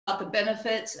the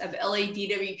benefits of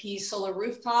LADWP's solar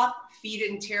rooftop, feed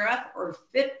and tariff, or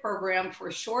FiT program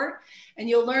for short, and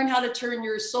you'll learn how to turn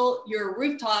your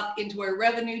rooftop into a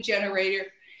revenue generator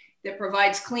that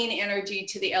provides clean energy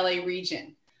to the LA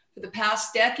region. For the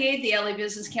past decade, the LA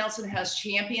Business Council has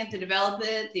championed the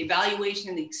development, the evaluation,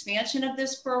 and the expansion of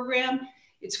this program.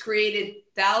 It's created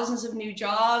thousands of new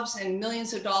jobs and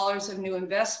millions of dollars of new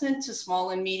investment to small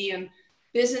and medium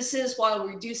businesses while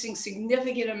reducing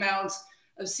significant amounts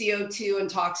of CO2 and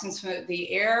toxins from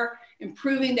the air,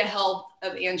 improving the health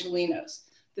of Angelenos.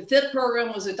 The FiT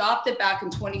program was adopted back in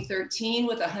 2013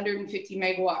 with a 150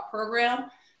 megawatt program.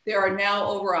 There are now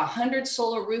over 100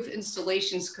 solar roof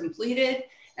installations completed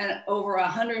and over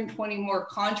 120 more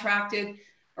contracted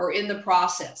or in the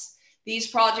process.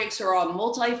 These projects are on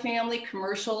multifamily,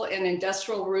 commercial, and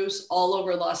industrial roofs all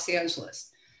over Los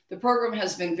Angeles. The program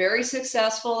has been very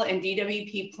successful, and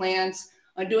DWP plans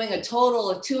on doing a total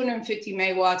of 250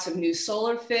 megawatts of new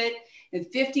solar FiT and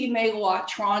 50 megawatt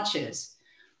tranches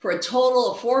for a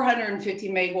total of 450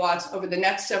 megawatts over the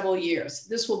next several years.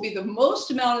 This will be the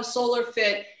most amount of solar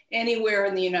FiT anywhere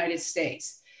in the United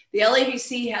States. The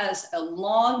LABC has a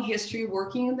long history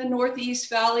working in the Northeast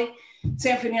Valley,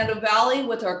 San Fernando Valley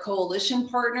with our coalition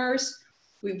partners.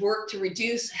 We've worked to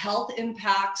reduce health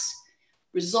impacts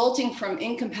resulting from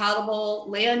incompatible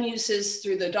land uses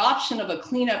through the adoption of a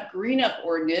Clean Up, Green Up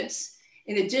ordinance,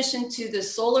 in addition to the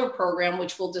solar program,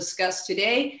 which we'll discuss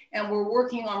today. And we're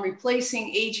working on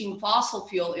replacing aging fossil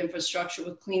fuel infrastructure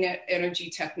with clean energy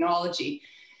technology.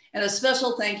 And a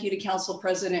special thank you to Council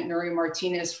President Nury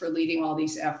Martinez for leading all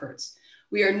these efforts.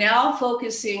 We are now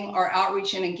focusing our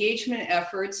outreach and engagement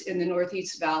efforts in the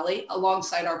Northeast Valley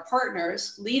alongside our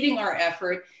partners. Leading our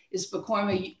effort is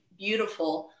Pacoima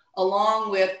Beautiful,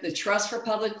 along with the Trust for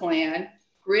Public Land,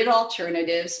 Grid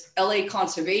Alternatives, LA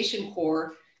Conservation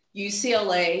Corps,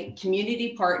 UCLA,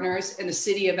 community partners, and the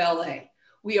City of LA.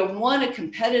 We have won a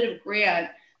competitive grant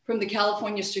from the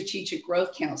California Strategic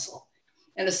Growth Council.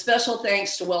 And a special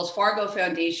thanks to Wells Fargo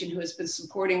Foundation, who has been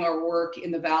supporting our work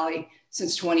in the Valley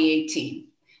since 2018.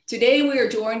 Today, we are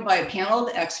joined by a panel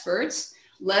of experts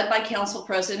led by Council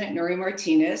President Nury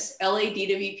Martinez,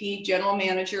 LADWP General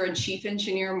Manager and Chief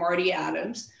Engineer Marty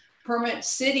Adams, Permit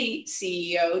City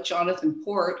CEO Jonathan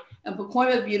Port, and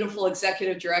Pacoima Beautiful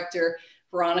Executive Director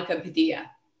Veronica Padilla.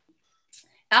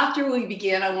 After we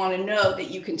begin, I want to note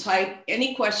that you can type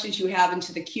any questions you have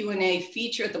into the Q&A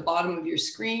feature at the bottom of your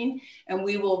screen, and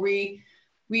we will relay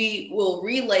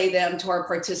them to our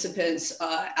participants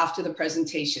after the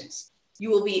presentations. You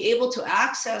will be able to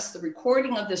access the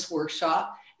recording of this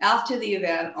workshop after the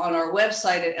event on our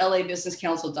website at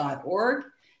labusinesscouncil.org.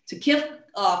 To kick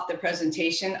off the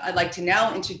presentation, I'd like to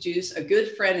now introduce a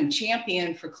good friend and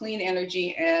champion for clean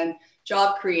energy and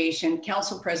job creation,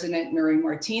 Council President Nury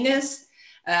Martinez.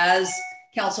 As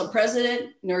Council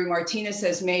President, Nury Martinez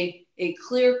has made a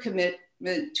clear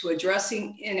commitment to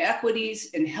addressing inequities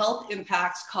and health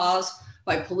impacts caused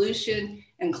by pollution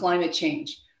and climate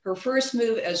change. Her first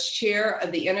move as chair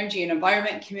of the Energy and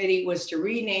Environment Committee was to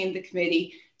rename the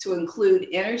committee to include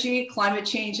energy, climate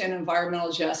change, and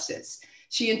environmental justice.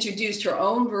 She introduced her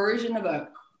own version of a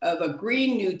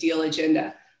Green New Deal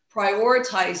agenda,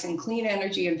 prioritizing clean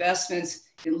energy investments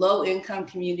in low-income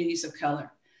communities of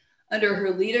color. Under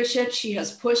her leadership, she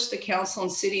has pushed the council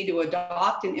and city to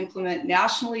adopt and implement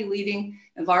nationally leading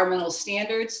environmental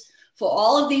standards. For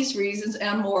all of these reasons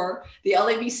and more, the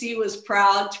LABC was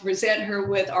proud to present her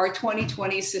with our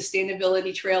 2020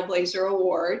 Sustainability Trailblazer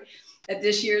Award at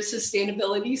this year's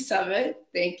Sustainability Summit.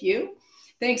 Thank you.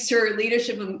 Thanks to her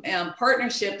leadership and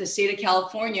partnership, the state of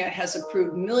California has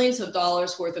approved millions of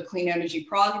dollars worth of clean energy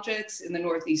projects in the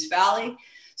Northeast Valley.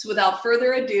 So without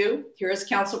further ado, here is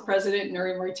Council President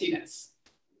Nury Martinez.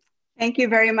 Thank you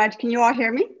very much. Can you all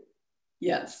hear me?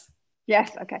 Yes.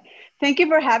 Yes, okay. Thank you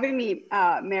for having me,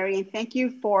 Mary, and thank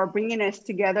you for bringing us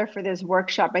together for this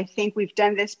workshop. I think we've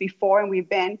done this before and we've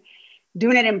been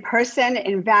doing it in person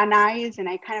in Van Nuys, and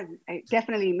I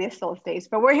definitely miss those days,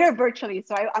 but we're here virtually.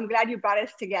 So I'm glad you brought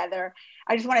us together.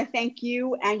 I just want to thank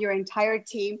you and your entire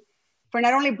team for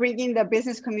not only bringing the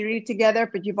business community together,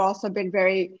 but you've also been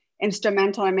very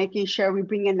instrumental in making sure we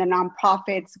bring in the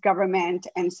nonprofits, government,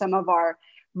 and some of our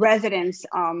residents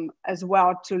as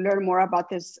well to learn more about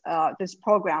this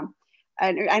program.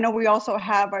 And I know we also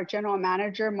have our general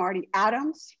manager, Marty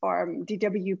Adams from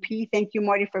DWP. Thank you,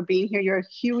 Marty, for being here. You're a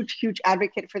huge, huge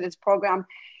advocate for this program.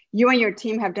 You and your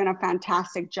team have done a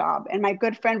fantastic job. And my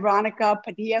good friend, Veronica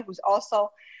Padilla, who's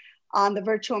also on the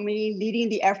virtual meeting, leading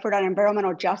the effort on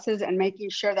environmental justice and making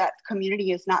sure that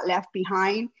community is not left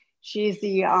behind. She's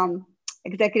the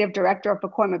executive director of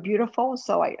Pacoima Beautiful,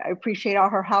 so I appreciate all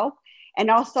her help. And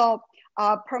also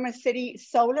Perma City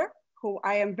Solar, who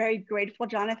I am very grateful,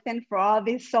 Jonathan, for all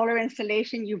this solar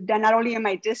installation you've done, not only in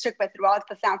my district, but throughout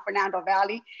the San Fernando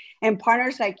Valley. And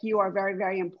partners like you are very,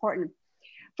 very important.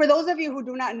 For those of you who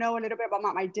do not know a little bit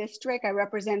about my district, I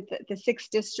represent the 6th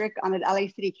district on the LA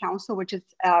City Council, which is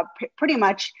pretty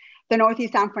much the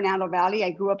Northeast San Fernando Valley.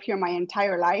 I grew up here my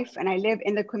entire life, and I live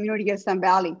in the community of Sun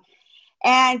Valley.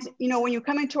 And, you know, when you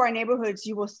come into our neighborhoods,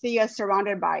 you will see us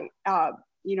surrounded by,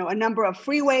 you know, a number of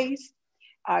freeways.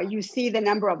 You see the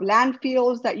number of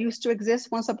landfills that used to exist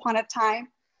once upon a time.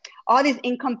 All these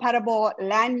incompatible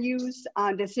land use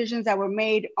decisions that were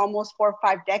made almost 4 or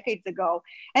 5 decades ago.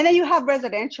 And then you have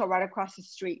residential right across the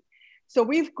street. So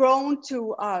we've grown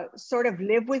to sort of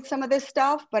live with some of this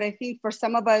stuff, but I think for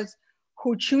some of us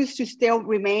who choose to still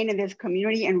remain in this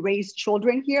community and raise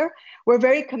children here, we're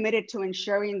very committed to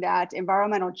ensuring that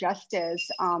environmental justice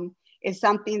is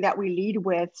something that we lead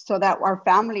with, so that our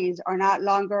families are no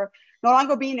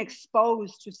longer being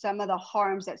exposed to some of the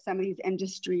harms that some of these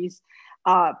industries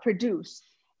produce.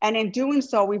 And in doing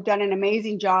so, we've done an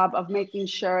amazing job of making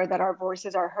sure that our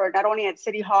voices are heard, not only at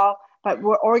City Hall, but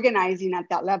we're organizing at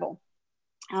that level.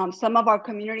 Some of our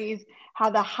communities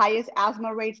have the highest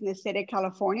asthma rates in the state of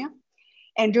California.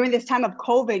 And during this time of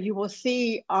COVID, you will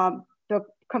see the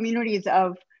communities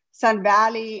of Sun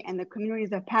Valley and the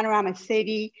communities of Panorama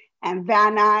City and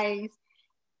Van Nuys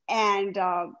and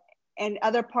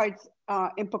other parts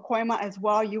in Pacoima as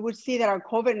well. You would see that our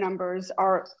COVID numbers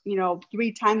are, you know,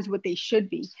 3 times what they should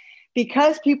be,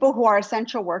 because people who are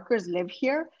essential workers live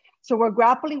here. So we're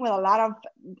grappling with a lot of,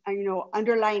 you know,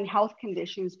 underlying health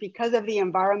conditions because of the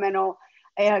environmental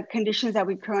conditions that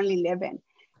we currently live in.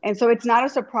 And so it's not a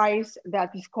surprise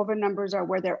that these COVID numbers are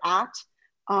where they're at.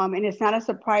 And it's not a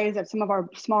surprise that some of our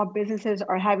small businesses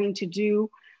are having to do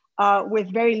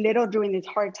with very little during these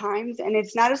hard times. And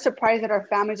it's not a surprise that our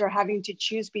families are having to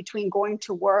choose between going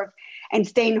to work and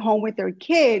staying home with their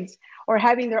kids, or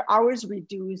having their hours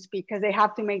reduced because they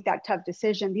have to make that tough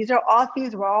decision. These are all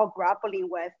things we're all grappling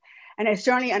with. And I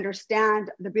certainly understand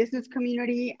the business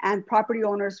community and property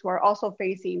owners who are also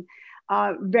facing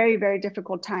very, very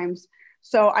difficult times.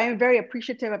 So I am very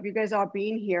appreciative of you guys all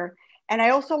being here. And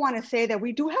I also want to say that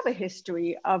we do have a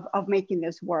history of making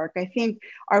this work. I think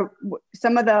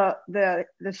some of the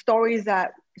stories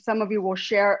that some of you will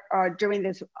share during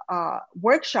this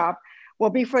workshop will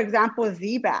be, for example,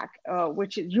 ZBAC,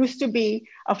 which used to be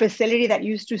a facility that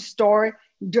used to store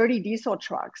dirty diesel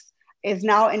trucks, is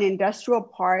now an industrial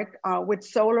park with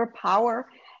solar power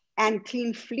and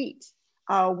clean fleet.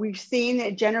 We've seen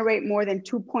it generate more than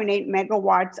 2.8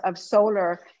 megawatts of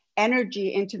solar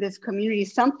energy into this community,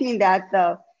 something that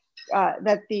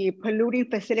the polluting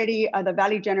facility of the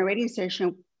Valley Generating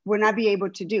Station would not be able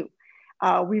to do.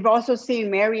 We've also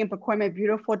seen Mary and Pacoima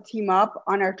Beautiful team up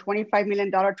on our $25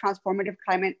 million Transformative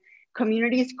Climate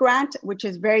Communities Grant, which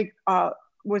is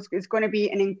is going to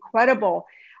be an incredible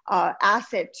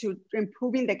asset to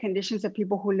improving the conditions of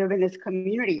people who live in this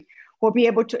community. We'll be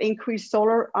able to increase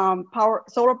solar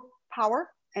power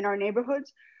in our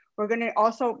neighborhoods. We're going to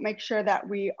also make sure that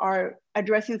we are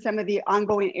addressing some of the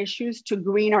ongoing issues to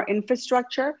green our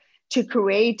infrastructure, to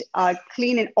create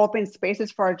clean and open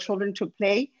spaces for our children to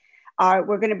play.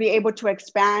 We're going to be able to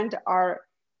expand our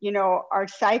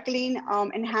cycling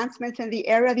enhancements in the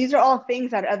area. These are all things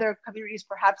that other communities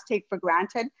perhaps take for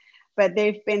granted, but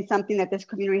they've been something that this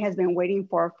community has been waiting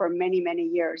for many, many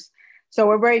years. So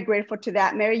we're very grateful to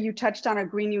that. Mary, you touched on a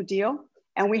Green New Deal,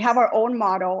 and we have our own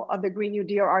model of the Green New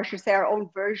Deal, or I should say our own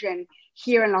version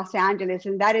here in Los Angeles.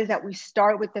 And that is that we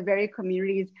start with the very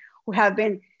communities who have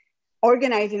been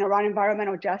organizing around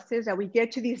environmental justice, that we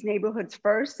get to these neighborhoods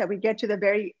first, that we get to the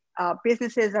very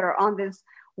businesses that are on this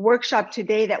workshop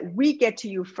today, that we get to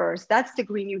you first. That's the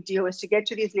Green New Deal, is to get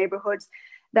to these neighborhoods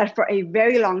that for a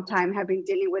very long time have been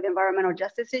dealing with environmental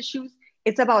justice issues.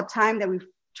 It's about time that we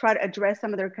try to address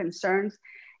some of their concerns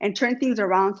and turn things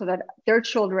around so that their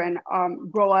children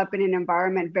grow up in an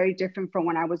environment very different from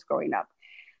when I was growing up.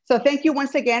 So thank you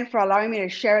once again for allowing me to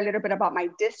share a little bit about my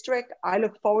district. I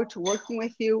look forward to working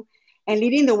with you and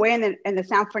leading the way in the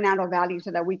San Fernando Valley,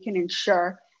 so that we can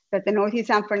ensure that the Northeast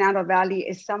San Fernando Valley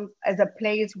is a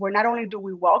place where not only do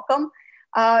we welcome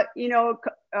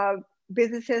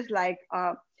businesses like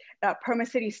Perma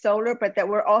City Solar, but that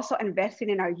we're also investing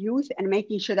in our youth and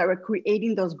making sure that we're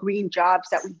creating those green jobs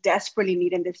that we desperately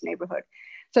need in this neighborhood.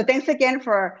 So thanks again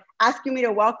for asking me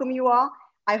to welcome you all.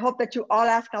 I hope that you all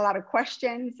ask a lot of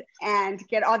questions and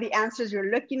get all the answers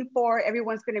you're looking for.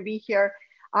 Everyone's going to be here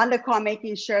on the call,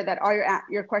 making sure that all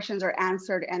your questions are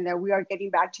answered and that we are getting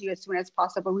back to you as soon as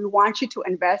possible. We want you to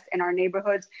invest in our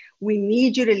neighborhoods. We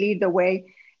need you to lead the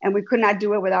way. And we could not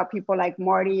do it without people like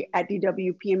Marty at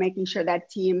DWP and making sure that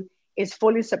team is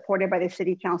fully supported by the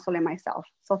city council and myself.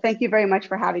 So thank you very much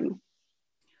for having me.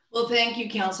 Well, thank you,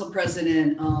 Council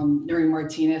President Nury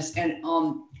Martinez, and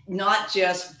not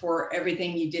just for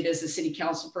everything you did as a city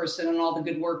council person and all the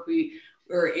good work we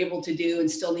were able to do and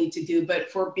still need to do, but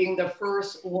for being the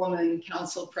first woman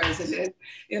council president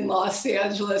in Los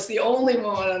Angeles, the only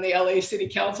woman on the LA City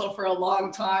Council for a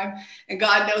long time. And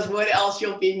God knows what else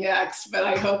you'll be next, but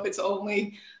I hope it's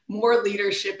only more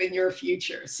leadership in your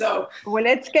future. So, well,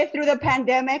 let's get through the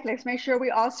pandemic. Let's make sure we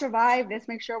all survive. Let's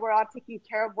make sure we're all taking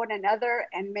care of one another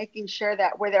and making sure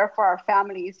that we're there for our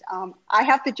families. I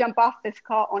have to jump off this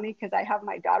call only because I have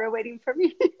my daughter waiting for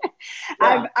me.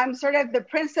 yeah. I'm sort of the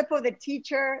principal, the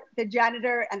teacher, the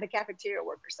janitor, and the cafeteria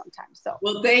worker sometimes. So,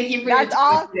 well, thank you for that's your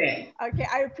time all today. Okay,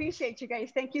 I appreciate you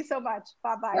guys. Thank you so much.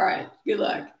 Bye-bye. All right, good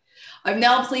luck. I'm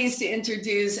now pleased to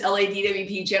introduce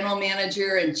LADWP General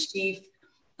Manager and Chief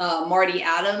Marty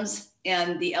Adams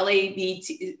and the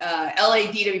LADWP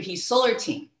Solar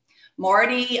Team.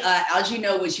 Marty, as you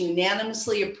know, was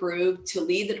unanimously approved to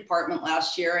lead the department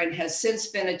last year and has since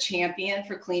been a champion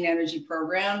for clean energy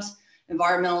programs,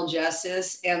 environmental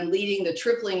justice, and leading the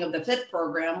tripling of the FiT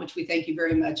program, which we thank you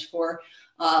very much for,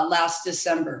 last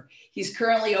December. He's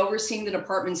currently overseeing the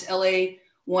department's LA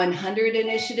 100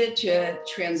 initiative to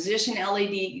transition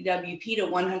LADWP to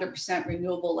 100%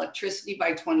 renewable electricity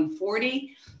by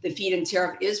 2040. The feed and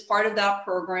tariff is part of that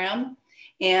program.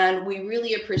 And we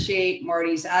really appreciate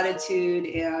Marty's attitude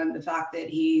and the fact that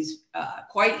he's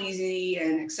quite easy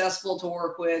and accessible to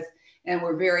work with. And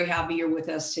we're very happy you're with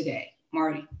us today.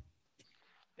 Marty.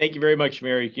 Thank you very much,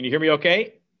 Mary. Can you hear me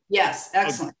okay? Yes,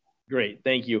 excellent. Great,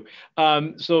 thank you.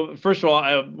 So first of all,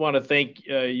 I want to thank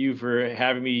you for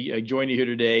having me join you here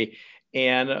today.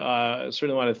 And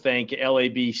certainly want to thank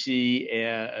LABC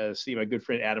and see my good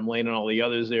friend Adam Lane and all the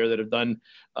others there that have done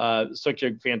such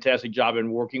a fantastic job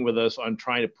in working with us on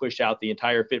trying to push out the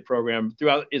entire FiT program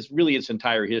throughout its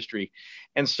entire history.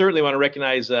 And certainly want to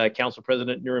recognize Council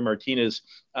President Nury Martinez.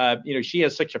 She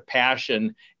has such a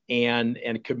passion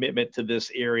and commitment to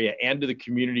this area and to the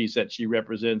communities that she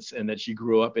represents and that she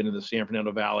grew up in the San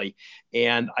Fernando Valley.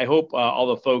 And I hope all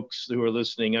the folks who are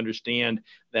listening understand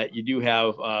that you do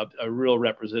have a real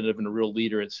representative and a real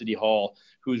leader at City Hall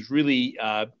who's really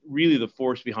the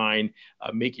force behind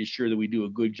making sure that we do a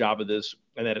good job of this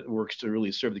and that it works to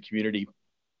really serve the community.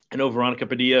 I know Veronica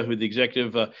Padilla, who the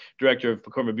executive director of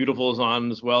Pacoima Beautiful, is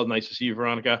on as well. Nice to see you,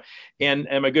 Veronica. And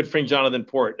my good friend, Jonathan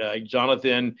Port.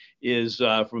 Jonathan is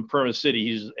from Perma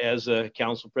City. He's, as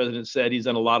council president said, he's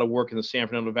done a lot of work in the San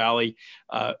Fernando Valley.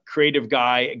 Creative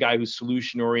guy, a guy who's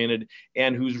solution oriented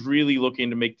and who's really looking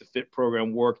to make the FiT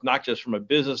program work, not just from a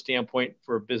business standpoint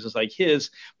for a business like his,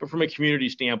 but from a community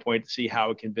standpoint to see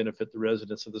how it can benefit the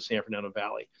residents of the San Fernando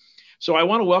Valley. So I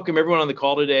want to welcome everyone on the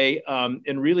call today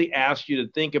and really ask you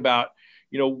to think about,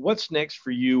 what's next for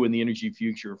you in the energy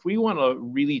future. If we want to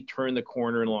really turn the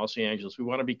corner in Los Angeles, we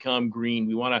want to become green,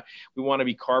 we want to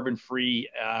be carbon free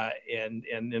and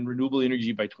renewable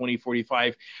energy by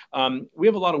 2045. We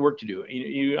have a lot of work to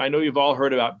do. I know you've all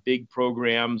heard about big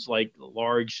programs like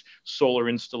large solar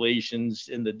installations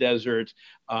in the desert,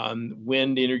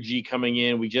 wind energy coming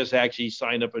in. We just actually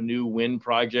signed up a new wind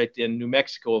project in New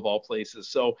Mexico, of all places.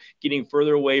 So getting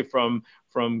further away from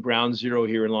ground zero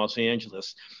here in Los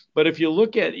Angeles. But if you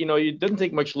look at, it doesn't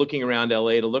take much looking around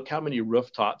LA to look how many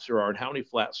rooftops there are and how many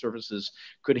flat surfaces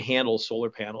could handle solar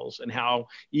panels, and how,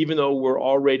 even though we're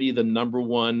already the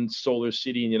 #1 solar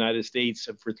city in the United States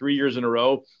for 3 years in a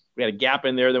row, we had a gap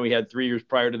in there, then we had 3 years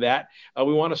prior to that.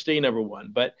 We want to stay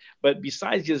 #1. But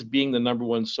besides just being the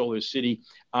 #1 solar city,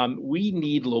 we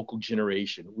need local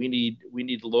generation. We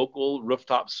need local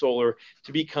rooftop solar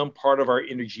to become part of our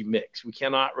energy mix. We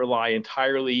cannot rely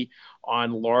entirely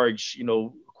on large,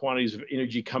 quantities of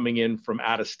energy coming in from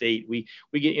out of state. We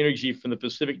get energy from the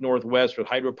Pacific Northwest with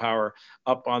hydropower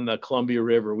up on the Columbia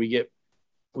River. We get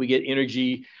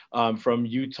energy from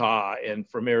Utah and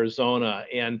from Arizona,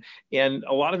 and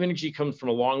a lot of energy comes from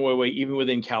a long way away, even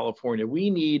within California. We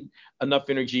need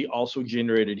enough energy also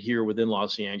generated here within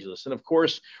Los Angeles. And of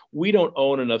course, we don't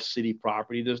own enough city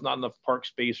property. There's not enough park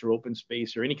space or open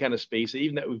space or any kind of space,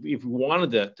 even that if we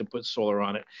wanted to put solar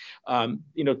on it,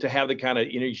 to have the kind of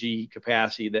energy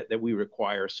capacity that we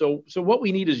require. So what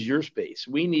we need is your space.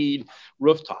 We need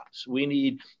rooftops. We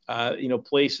need,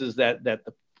 places that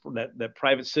the that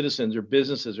private citizens or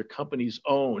businesses or companies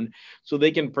own, so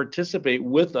they can participate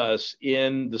with us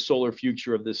in the solar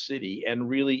future of this city and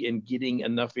really in getting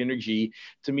enough energy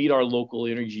to meet our local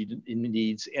energy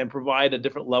needs and provide a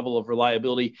different level of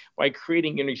reliability by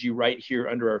creating energy right here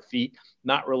under our feet,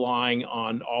 not relying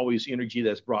on always energy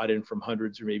that's brought in from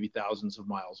hundreds or maybe thousands of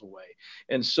miles away.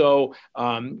 And so,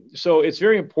 so it's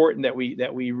very important that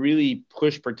we really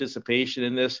push participation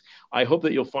in this. I hope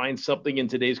that you'll find something in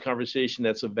today's conversation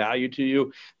that's of value to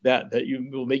you, that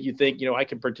will make you think, I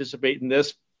can participate in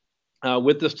this.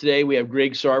 With us today, we have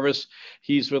Greg Sarvis.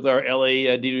 He's with our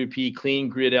LA DWP Clean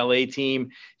Grid LA team.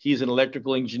 He's an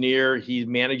electrical engineer. He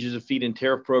manages a FiT and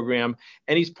tariff program,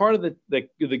 and he's part of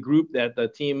the group,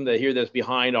 the team that's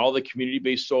behind all the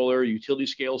community-based solar, utility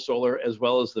scale solar, as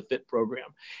well as the FiT program.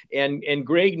 And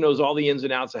Greg knows all the ins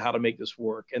and outs of how to make this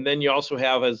work. And then you also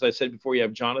have, as I said before, you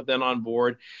have Jonathan on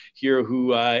board here,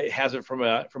 who has it from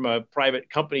a private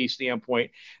company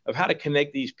standpoint of how to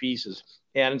connect these pieces.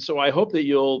 And so I hope that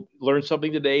you'll learn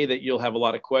something today, that you'll have a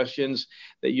lot of questions,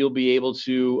 that you'll be able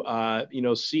to,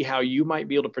 see how you might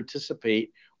be able to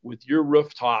participate with your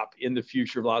rooftop in the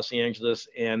future of Los Angeles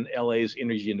and LA's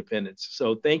energy independence.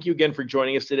 So thank you again for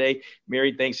joining us today.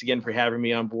 Mary, thanks again for having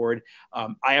me on board.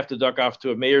 I have to duck off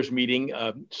to a mayor's meeting,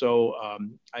 so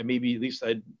I may be, at least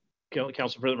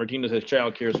Council President Martinez has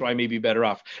childcare, so I may be better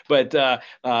off. But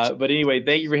anyway,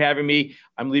 thank you for having me.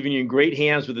 I'm leaving you in great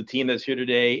hands with the team that's here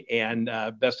today, and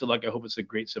best of luck. I hope it's a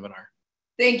great seminar.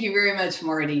 Thank you very much,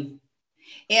 Marty.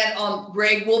 And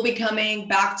Greg, we'll be coming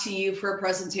back to you for a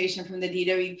presentation from the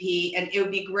DWP, and it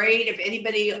would be great if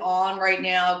anybody on right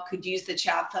now could use the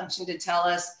chat function to tell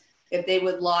us if they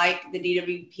would like the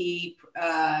DWP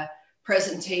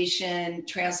presentation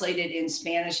translated in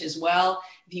Spanish as well.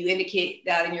 If you indicate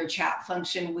that in your chat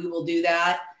function, we will do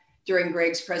that during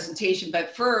Greg's presentation.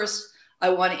 But first, I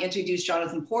want to introduce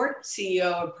Jonathan Port,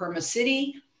 CEO of Perma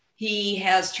City. He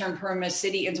has turned Perma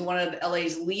City into one of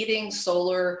LA's leading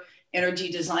solar energy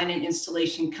design and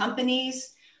installation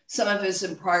companies. Some of his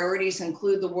priorities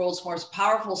include the world's most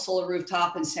powerful solar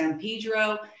rooftop in San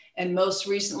Pedro, and most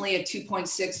recently a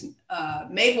 2.6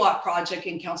 megawatt project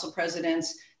in Council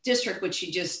President's District, which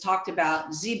he just talked about,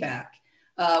 ZBAC,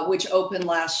 which opened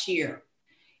last year.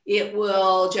 It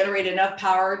will generate enough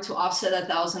power to offset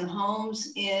 1,000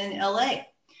 homes in LA.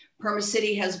 Perma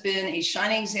City has been a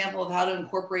shining example of how to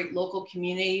incorporate local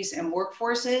communities and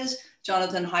workforces.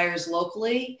 Jonathan hires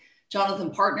locally.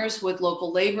 Jonathan partners with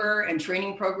local labor and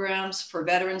training programs for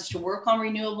veterans to work on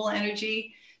renewable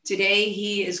energy. Today,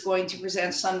 he is going to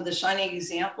present some of the shining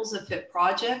examples of FiT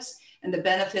projects and the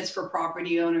benefits for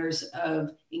property owners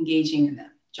of engaging in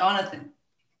them. Jonathan.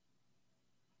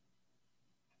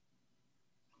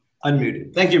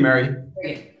 Unmuted. Thank you, Mary.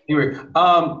 Great. Anyway,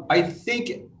 I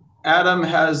think Adam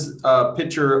has a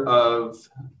picture of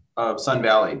Sun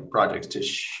Valley projects to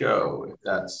show, if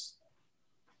that's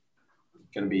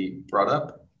going to be brought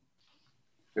up.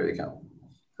 There they come.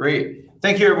 Great.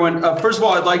 Thank you, everyone. First of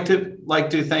all, I'd like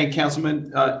to thank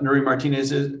Councilman Nury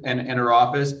Martinez and her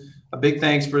office. A big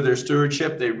thanks for their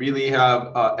stewardship. They really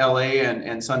have LA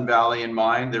and Sun Valley in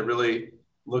mind. They're really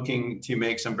looking to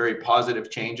make some very positive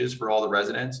changes for all the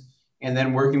residents. And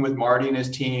then working with Marty and his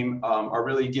team are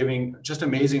really giving just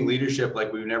amazing leadership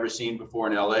like we've never seen before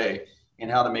in LA, and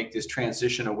how to make this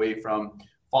transition away from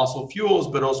fossil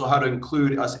fuels, but also how to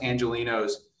include us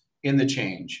Angelenos in the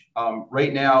change.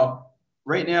 Right now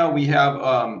we have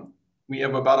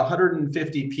about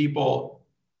 150 people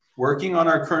working on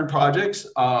our current projects,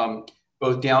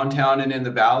 both downtown and in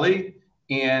the Valley.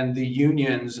 And the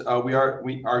unions,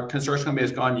 our construction company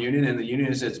has gone union, and the union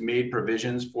has made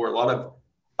provisions for a lot of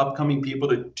upcoming people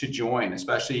to join,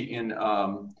 especially in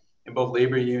both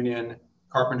labor union,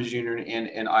 carpenters union,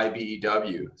 and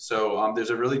IBEW. So there's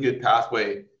a really good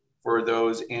pathway for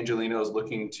those Angelenos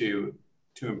looking to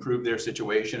improve their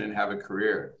situation and have a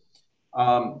career.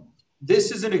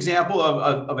 This is an example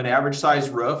of an average size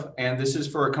roof, and this is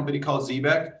for a company called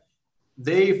ZBAC.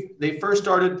 They first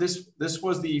started, this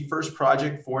was the first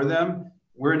project for them.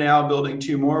 We're now building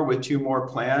two more with two more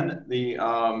planned.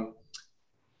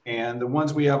 And the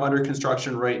ones we have under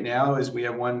construction right now is we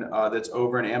have one that's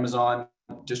over an Amazon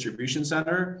distribution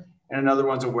center, and another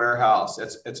one's a warehouse.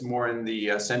 It's more in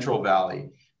the Central Valley.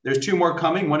 There's two more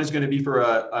coming. One is going to be for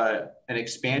an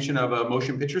expansion of a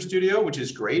motion picture studio, which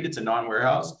is great. It's a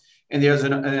non-warehouse. And there's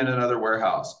another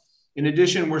warehouse. In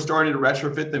addition, we're starting to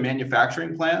retrofit the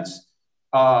manufacturing plants,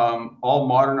 all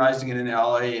modernizing it in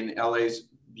LA and LA's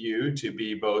view to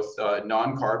be both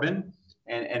non-carbon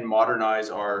and modernize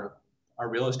our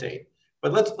real estate.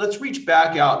 But let's reach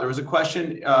back out. There was a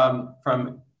question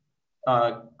from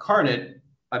Carnet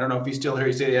I don't know if he's still here,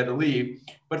 he said he had to leave,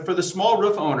 but for the small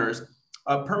roof owners,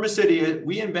 Permacity,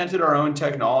 we invented our own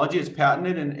technology. It's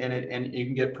patented and you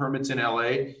can get permits in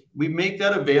LA. We make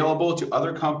that available to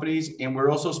other companies, and we're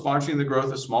also sponsoring the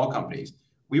growth of small companies.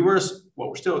 We're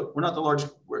not the large,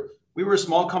 we were a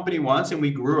small company once, and we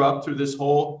grew up through this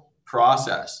whole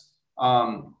process.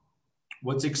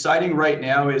 What's exciting right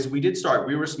now is we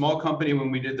were a small company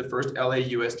when we did the first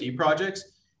LAUSD projects.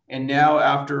 And now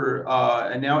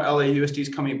LAUSD is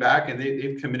coming back, and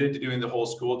they've committed to doing the whole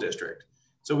school district.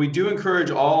 So we do encourage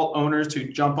all owners to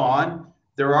jump on.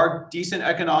 There are decent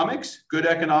economics, good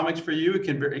economics for you. It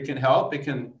can help.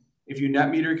 If you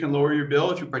net meter, it can lower your bill.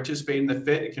 If you participate in the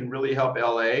FiT, it can really help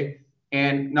LA.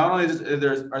 And not only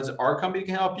does our company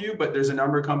can help you, but there's a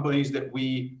number of companies that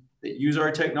use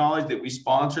our technology, that we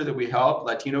sponsor, that we help,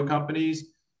 Latino companies,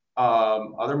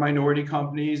 other minority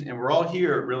companies, and we're all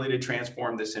here really to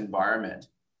transform this environment.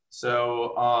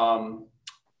 So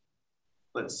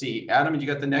let's see, Adam, you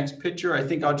got the next picture? I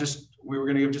think we were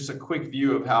gonna give just a quick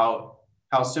view of how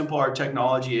simple our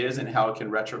technology is and how it can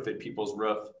retrofit people's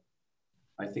roof.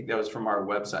 I think that was from our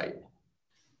website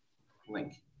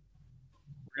link.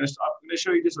 I'm gonna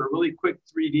show you just a really quick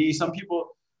 3D. Some people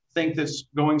think that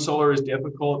going solar is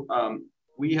difficult.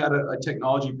 We had a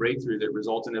technology breakthrough that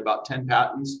resulted in about 10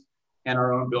 patents and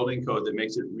our own building code that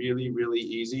makes it really, really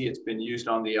easy. It's been used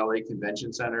on the LA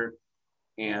Convention Center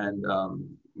and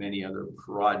many other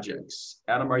projects.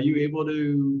 Adam, are you able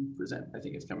to present? I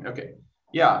think it's coming. Okay.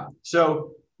 Yeah.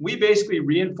 So we basically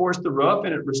reinforce the roof,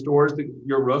 and it restores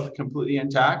your roof completely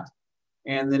intact.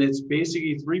 And then it's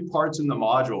basically 3 parts in the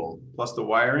module plus the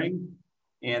wiring.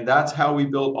 And that's how we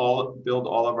build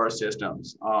all of our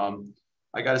systems.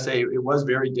 I got to say, it was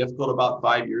very difficult about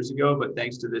 5 years ago, but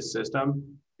thanks to this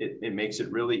system, it makes it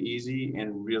really easy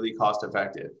and really cost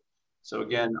effective. So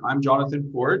again, I'm Jonathan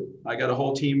Ford. I got a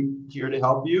whole team here to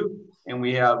help you. And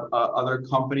we have other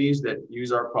companies that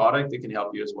use our product that can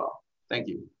help you as well. Thank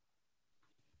you.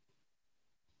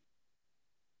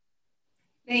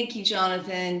 Thank you,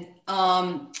 Jonathan.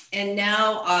 And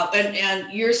now,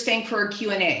 and you're staying for a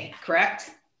Q&A,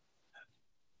 correct?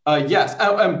 Yes.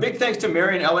 Big thanks to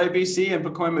Mary and LABC and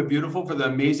Pacoima Beautiful for the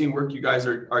amazing work you guys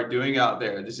are doing out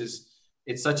there.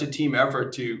 It's such a team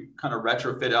effort to kind of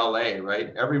retrofit LA,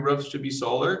 right? Every roof should be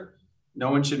solar.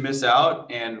 No one should miss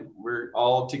out. And we're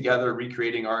all together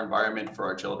recreating our environment for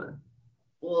our children.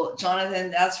 Well,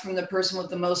 Jonathan, that's from the person with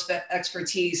the most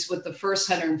expertise with the first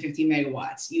 150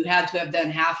 megawatts. You had to have done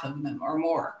half of them or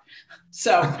more.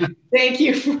 So thank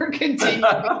you for continuing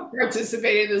to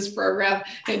participate in this program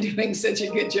and doing such a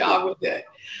good job with it.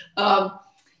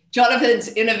 Jonathan's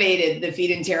innovated the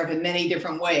feed-in tariff in many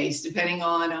different ways, depending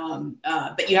on,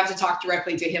 but you have to talk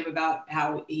directly to him about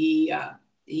how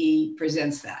he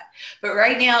presents that. But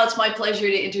right now, it's my pleasure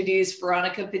to introduce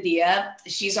Veronica Padilla.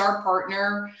 She's our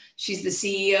partner. She's the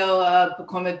CEO of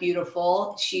Pacoima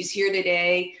Beautiful. She's here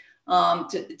today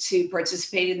to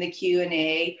participate in the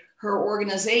Q&A. Her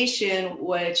organization,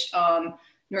 which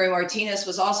Nury Martinez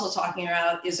was also talking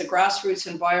about, is a grassroots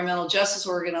environmental justice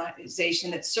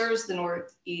organization that serves the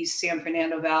Northeast San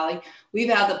Fernando Valley. We've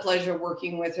had the pleasure of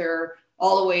working with her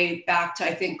all the way back to,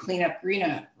 I think, Clean Up Green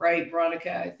Up, right,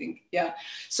 Veronica? I think, yeah.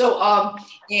 So,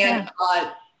 and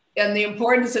the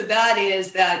importance of that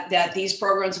is that these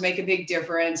programs make a big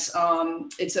difference.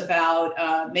 It's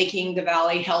about making the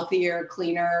valley healthier,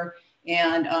 cleaner,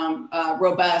 and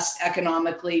robust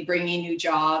economically, bringing new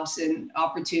jobs and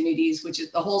opportunities, which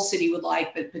is the whole city would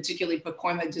like, but particularly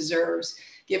Pacoima deserves,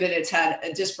 given it's had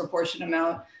a disproportionate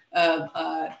amount of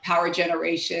power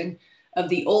generation of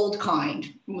the old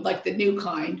kind, like the new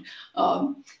kind.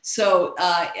 So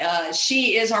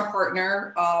she is our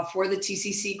partner for the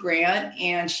TCC grant,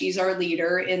 and she's our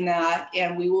leader in that.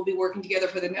 And we will be working together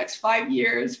for the next 5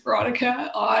 years,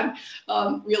 Veronica,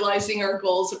 on realizing our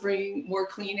goals of bringing more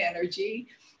clean energy.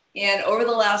 And over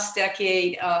the last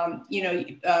decade,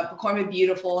 Pacoima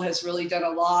Beautiful has really done a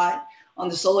lot on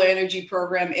the solar energy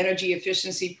program, energy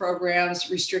efficiency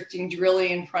programs, restricting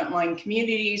drilling in frontline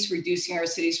communities, reducing our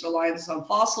city's reliance on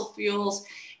fossil fuels,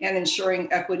 and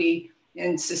ensuring equity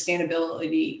and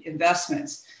sustainability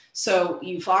investments. So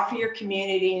you fought for your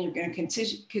community, and you're going to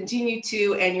continue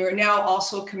to, and you're now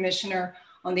also commissioner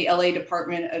on the LA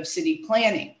Department of City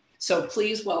Planning. So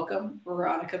please welcome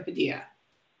Veronica Padilla.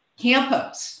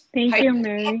 Campos. Thank you,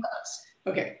 Mary. Campos.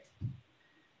 Okay.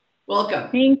 Welcome.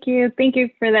 Thank you. Thank you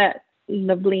for that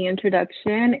lovely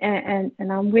introduction. And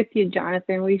I'm with you,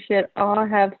 Jonathan. We should all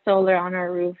have solar on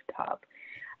our rooftop.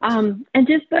 And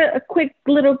just a quick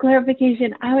little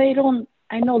clarification. I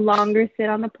no longer sit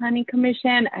on the Planning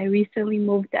Commission. I recently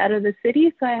moved out of the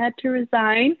city, so I had to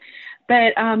resign.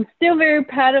 but still very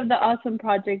proud of the awesome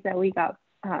project that we got,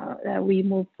 that we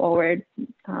moved forward.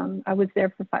 I was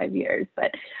there for 5 years,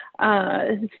 but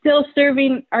still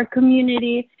serving our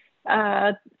community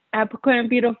at Pacoima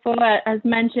Beautiful. As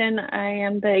mentioned, I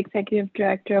am the executive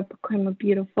director of Pacoima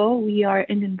Beautiful. We are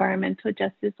an environmental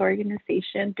justice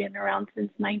organization, been around since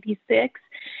 '96.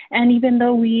 And even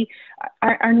though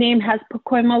our name has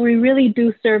Pacoima, we really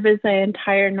do service the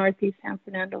entire Northeast San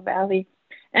Fernando Valley.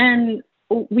 And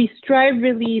we strive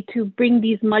really to bring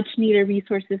these much needed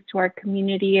resources to our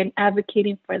community and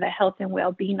advocating for the health and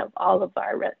well-being of all of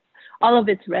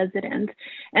its residents.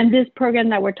 And this program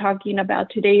that we're talking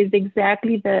about today is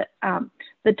exactly the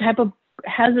type of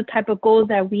goals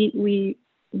that we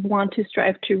want to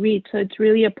strive to reach. So it's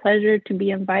really a pleasure to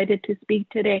be invited to speak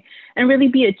today and really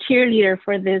be a cheerleader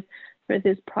for this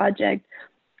project.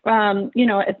 You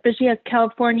know, especially as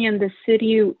California and the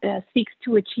city seeks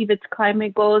to achieve its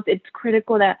climate goals, it's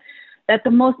critical that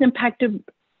the most impacted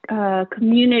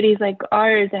communities like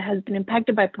ours that has been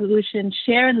impacted by pollution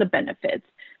share in the benefits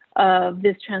of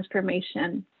this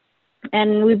transformation.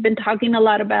 And we've been talking a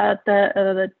lot about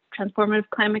the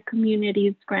Transformative Climate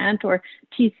Communities Grant, or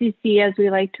TCC as we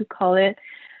like to call it.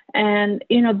 And,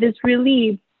 you know, this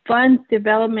really funds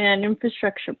development and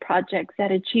infrastructure projects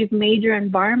that achieve major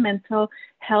environmental,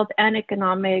 health, and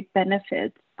economic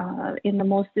benefits in the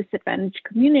most disadvantaged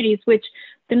communities, which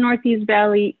the Northeast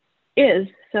Valley is.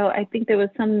 So I think there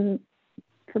was some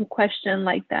question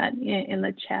like that in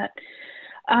the chat.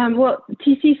 Well,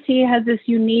 TCC has this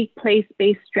unique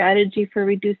place-based strategy for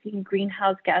reducing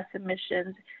greenhouse gas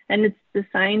emissions, and it's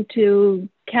designed to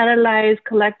catalyze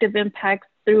collective impacts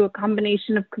through a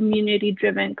combination of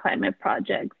community-driven climate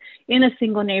projects in a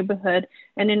single neighborhood.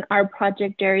 And in our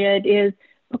project area, it is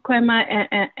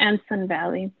Pacoima and Sun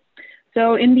Valley.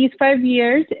 So in these 5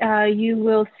 years, you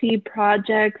will see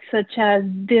projects such as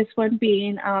this one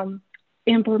being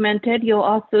implemented. You'll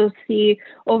also see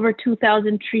over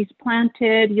 2,000 trees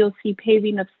planted. You'll see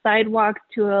paving of sidewalks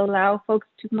to allow folks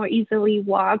to more easily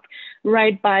walk,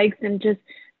 ride bikes, and just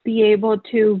be able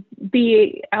to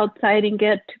be outside and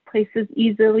get to places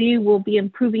easily. We'll be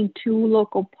improving 2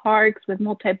 local parks with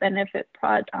multi-benefit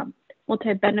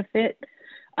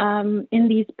in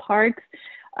these parks.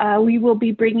 We will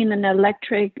be bringing an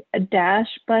electric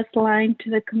dash bus line to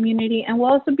the community, and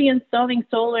we'll also be installing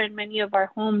solar in many of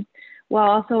our homes while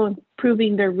also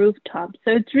improving their rooftops.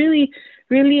 So it's really,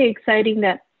 really exciting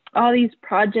that all these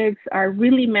projects are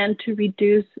really meant to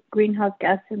reduce greenhouse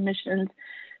gas emissions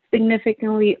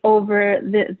significantly over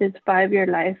this 5-year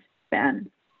lifespan.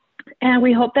 And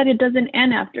we hope that it doesn't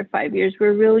end after 5 years.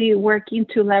 We're really working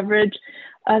to leverage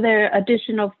other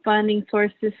additional funding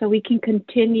sources so we can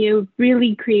continue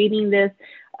really creating this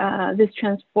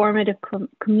transformative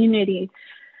community.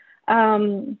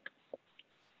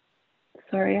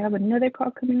 Sorry, I have another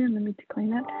call coming in. Let me decline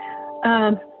that.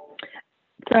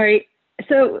 Sorry.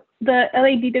 So the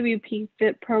LADWP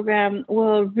FiT program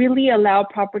will really allow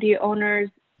property owners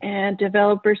and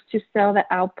developers to sell the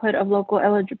output of local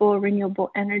eligible renewable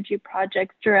energy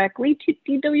projects directly to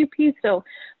DWP. So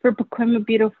for Pacoima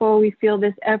Beautiful, we feel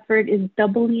this effort is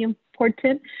doubly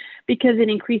important because it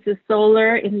increases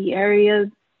solar in the areas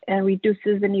and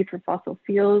reduces the need for fossil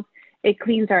fuels. It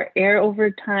cleans our air over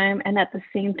time and at the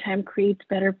same time creates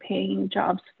better paying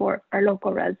jobs for our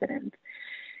local residents.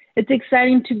 It's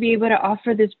exciting to be able to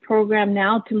offer this program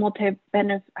now to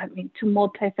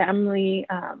multifamily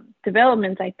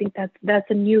developments. I think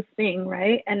that's a new thing,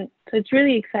 right? And so it's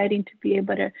really exciting to be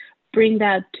able to bring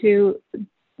that to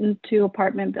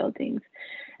apartment buildings.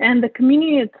 And the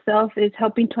community itself is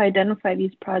helping to identify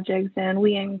these projects, and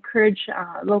we encourage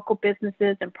local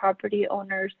businesses and property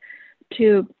owners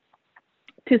to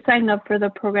sign up for the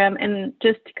program. And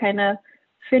just to kind of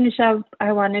finish up,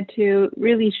 I wanted to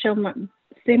really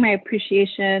say my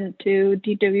appreciation to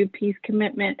DWP's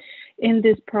commitment in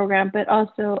this program, but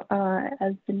also,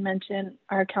 as been mentioned,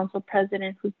 our council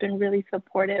president, who's been really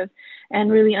supportive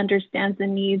and really understands the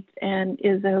needs and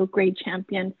is a great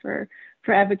champion for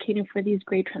advocating for these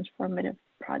great transformative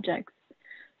projects.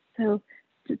 So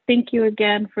thank you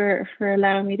again for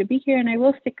allowing me to be here, and I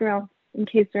will stick around in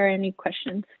case there are any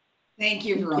questions. Thank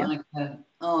you, Veronica.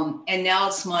 And now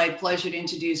it's my pleasure to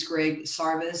introduce Greg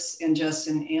Sarvis and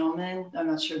Justin Ailman. I'm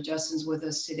not sure if Justin's with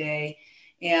us today.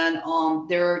 And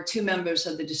there are 2 members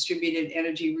of the Distributed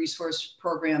Energy Resource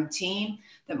Program team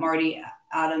that Marty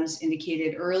Adams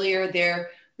indicated earlier.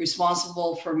 They're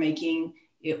responsible for making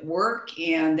it work,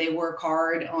 and they work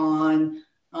hard on,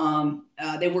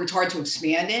 they worked hard to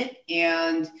expand it.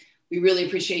 And we really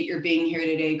appreciate your being here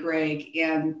today, Greg.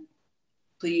 And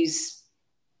please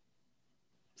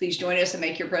join us and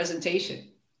make your presentation.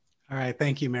 All right,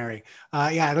 thank you, Mary.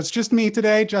 Yeah, it's just me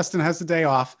today. Justin has the day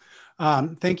off.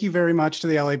 Thank you very much to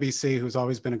the LABC, who's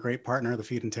always been a great partner of the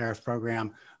Feed and Tariff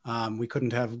program. We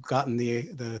couldn't have gotten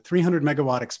the 300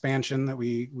 megawatt expansion that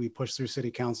we pushed through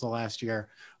City Council last year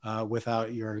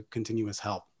without your continuous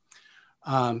help.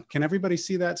 Can everybody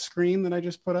see that screen that I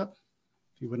just put up?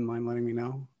 If you wouldn't mind letting me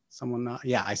know. Someone nod?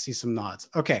 Yeah, I see some nods.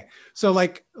 Okay, so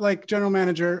like General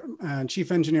Manager and Chief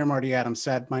Engineer Marty Adams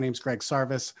said, my name's Greg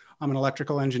Sarvis. I'm an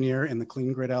electrical engineer in the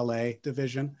Clean Grid LA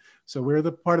division. So we're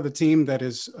the part of the team that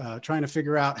is trying to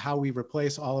figure out how we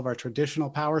replace all of our traditional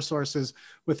power sources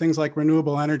with things like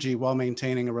renewable energy while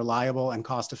maintaining a reliable and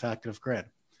cost-effective grid.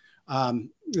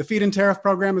 The Feed and Tariff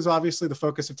program is obviously the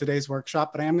focus of today's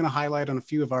workshop, but I am going to highlight on a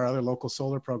few of our other local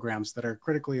solar programs that are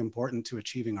critically important to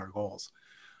achieving our goals.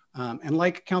 And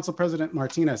like Council President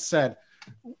Martinez said,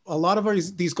 a lot of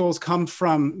these goals come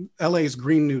from LA's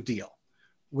Green New Deal,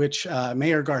 which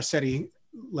Mayor Garcetti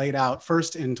laid out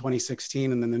first in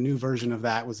 2016, and then the new version of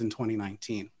that was in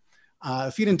 2019.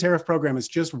 Feed and Tariff program is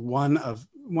just one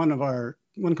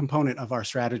component of our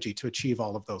strategy to achieve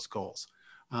all of those goals.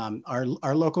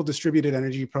 Our local distributed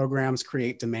energy programs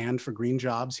create demand for green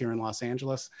jobs here in Los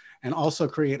Angeles and also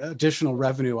create additional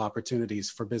revenue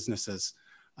opportunities for businesses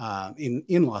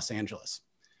in Los Angeles.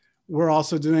 We're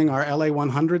also doing our LA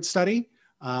 100 study.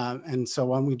 And so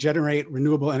when we generate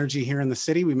renewable energy here in the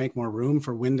city, we make more room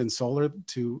for wind and solar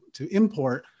to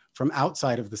import from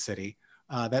outside of the city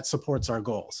that supports our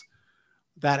goals.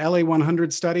 That LA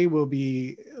 100 study will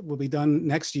be done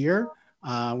next year.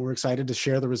 We're excited to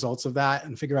share the results of that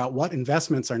and figure out what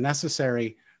investments are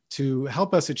necessary to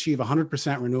help us achieve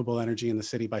 100% renewable energy in the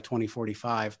city by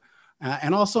 2045.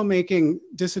 And also making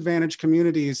disadvantaged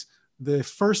communities the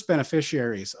first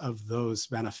beneficiaries of those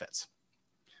benefits.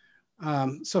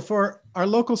 So for our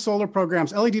local solar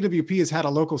programs, LADWP has had a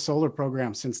local solar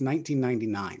program since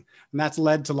 1999, and that's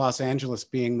led to Los Angeles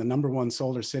being the #1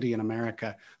 solar city in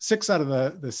America, 6 out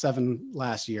of the 7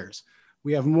 last years.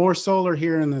 We have more solar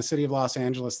here in the city of Los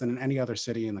Angeles than in any other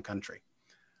city in the country.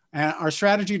 And our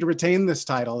strategy to retain this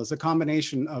title is a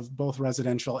combination of both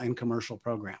residential and commercial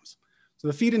programs. So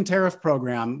the Feed and Tariff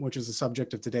program, which is the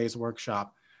subject of today's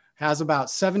workshop, has about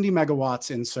 70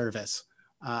 megawatts in service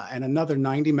and another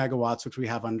 90 megawatts, which we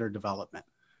have under development.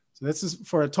 So this is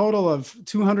for a total of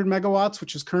 200 megawatts,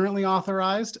 which is currently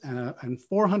authorized, and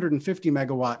 450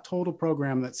 megawatt total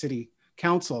program that City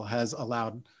Council has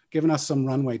allowed, given us some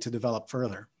runway to develop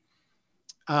further.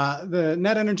 The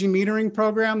net energy metering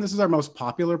program, this is our most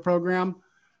popular program.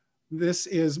 This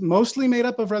is mostly made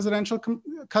up of residential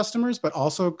customers, but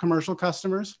also commercial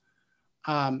customers.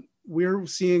 We're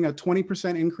seeing a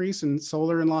 20% increase in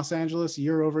solar in Los Angeles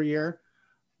year over year.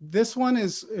 This one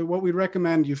is what we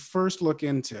recommend you first look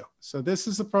into. So this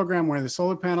is a program where the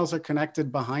solar panels are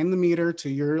connected behind the meter to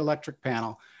your electric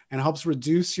panel and helps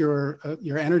reduce your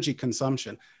energy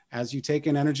consumption. As you take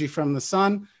in energy from the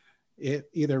sun, it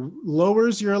either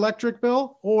lowers your electric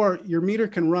bill or your meter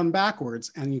can run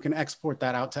backwards and you can export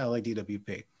that out to LADWP.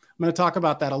 I'm going to talk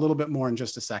about that a little bit more in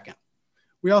just a second.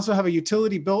 We also have a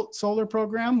utility built solar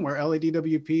program where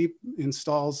LADWP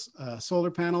installs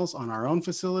solar panels on our own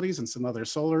facilities and some other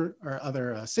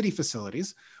city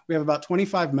facilities. We have about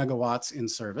 25 megawatts in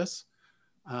service.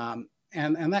 And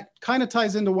that kind of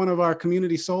ties into one of our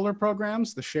community solar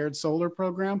programs, the shared solar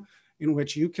program, in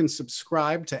which you can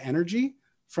subscribe to energy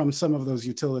from some of those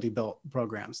utility built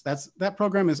programs. That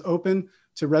program is open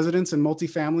to residents and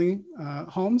multifamily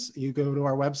homes. You go to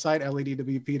our website,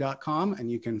 ladwp.com,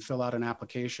 and you can fill out an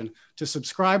application to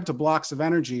subscribe to blocks of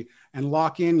energy and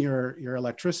lock in your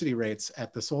electricity rates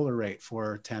at the solar rate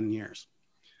for 10 years.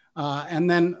 And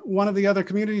then one of the other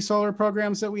community solar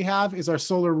programs that we have is our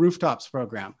solar rooftops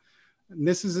program. And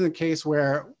this is a case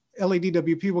where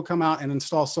LADWP will come out and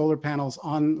install solar panels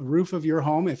on the roof of your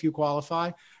home if you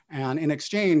qualify. And in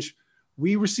exchange,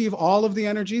 we receive all of the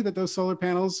energy that those solar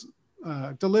panels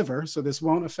deliver. So this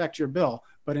won't affect your bill,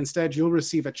 but instead you'll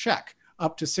receive a check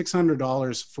up to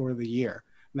 $600 for the year.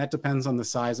 And that depends on the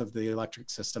size of the electric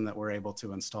system that we're able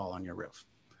to install on your roof.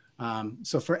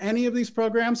 So for any of these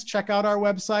programs, check out our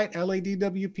website,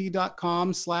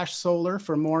 ladwp.com/solar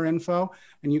for more info.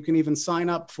 And you can even sign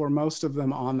up for most of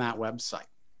them on that website.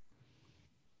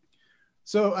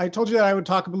 So I told you that I would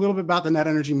talk a little bit about the net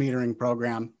energy metering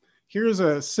program. Here's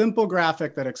a simple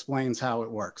graphic that explains how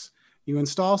it works. You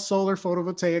install solar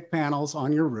photovoltaic panels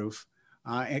on your roof.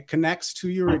 It connects to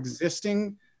your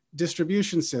existing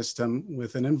distribution system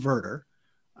with an inverter.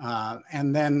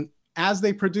 And then as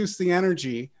they produce the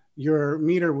energy, your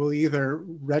meter will either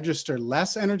register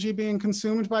less energy being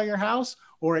consumed by your house,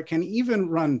 or it can even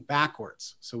run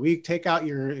backwards. So we take out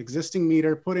your existing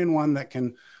meter, put in one that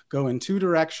can go in two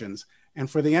directions. And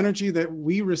for the energy that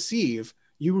we receive,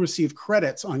 you receive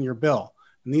credits on your bill.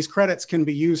 And these credits can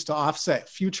be used to offset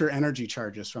future energy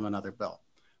charges from another bill.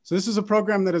 So this is a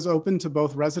program that is open to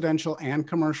both residential and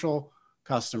commercial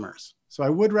customers. So I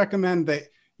would recommend that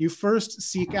you first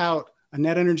seek out a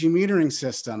net energy metering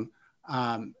system.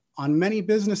 On many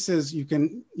businesses, you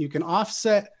can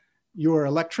offset your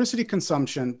electricity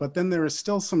consumption, but then there is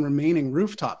still some remaining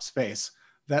rooftop space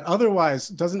that otherwise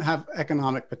doesn't have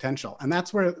economic potential. And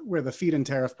that's where the feed and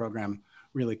tariff program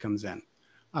really comes in.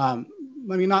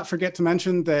 Let me not forget to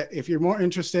mention that if you're more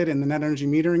interested in the net energy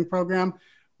metering program,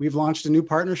 we've launched a new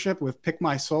partnership with Pick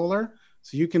My Solar.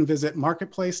 So you can visit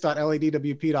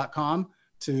marketplace.ladwp.com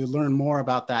to learn more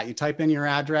about that. You type in your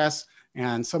address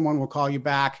and someone will call you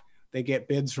back. They get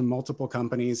bids from multiple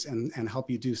companies and help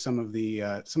you do some of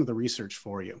the research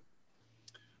for you.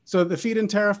 So the feed and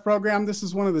tariff program, this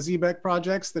is one of the ZBEC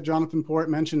projects that Jonathan Port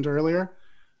mentioned earlier.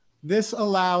 This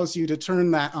allows you to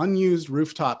turn that unused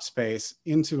rooftop space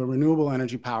into a renewable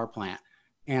energy power plant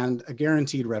and a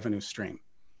guaranteed revenue stream.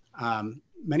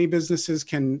 Many businesses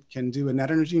can do a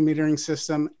net energy metering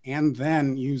system and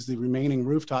then use the remaining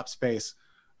rooftop space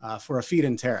for a feed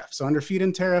and tariff. So under feed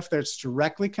and tariff, that's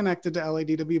directly connected to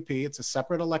LADWP. It's a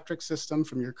separate electric system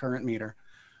from your current meter.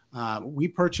 We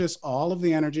purchase all of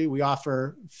the energy. We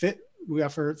offer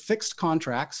fixed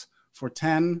contracts for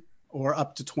 10 or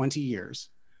up to 20 years.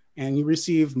 And you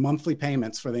receive monthly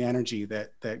payments for the energy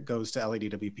that goes to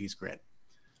LADWP's grid.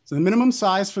 So the minimum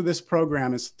size for this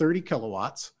program is 30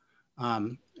 kilowatts.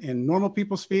 In normal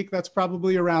people speak, that's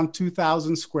probably around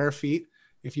 2,000 square feet.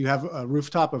 If you have a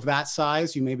rooftop of that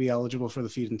size, you may be eligible for the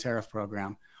feed and tariff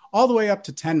program, all the way up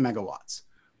to 10 megawatts,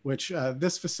 which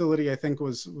this facility, I think,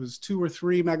 was 2 or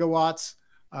 3 megawatts,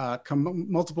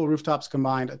 multiple rooftops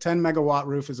combined. A 10 megawatt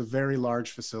roof is a very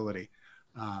large facility.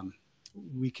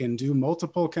 We can do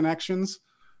multiple connections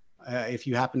if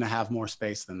you happen to have more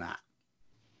space than that.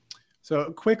 So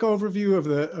a quick overview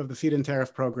of the feed and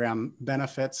tariff program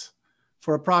benefits.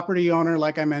 For a property owner,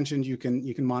 like I mentioned, you can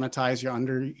monetize your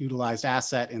underutilized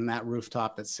asset in that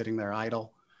rooftop that's sitting there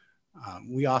idle.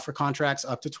 We offer contracts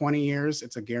up to 20 years.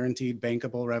 It's a guaranteed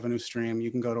bankable revenue stream.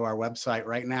 You can go to our website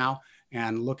right now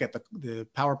and look at the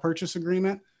power purchase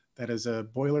agreement. That is a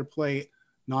boilerplate,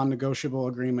 non-negotiable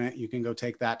agreement. You can go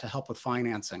take that to help with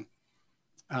financing.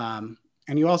 And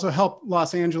you also help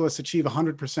Los Angeles achieve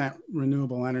 100%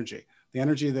 renewable energy. The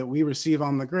energy that we receive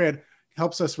on the grid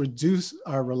helps us reduce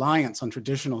our reliance on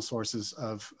traditional sources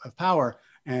of power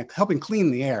and helping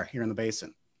clean the air here in the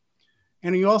basin.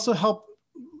 And you also help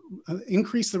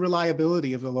increase the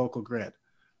reliability of the local grid.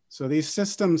 So these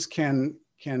systems can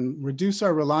reduce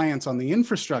our reliance on the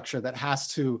infrastructure that has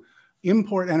to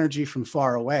import energy from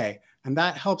far away. And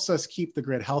that helps us keep the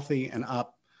grid healthy and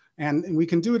up. And we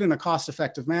can do it in a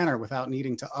cost-effective manner without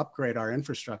needing to upgrade our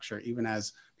infrastructure, even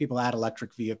as people add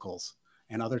electric vehicles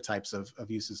and other types of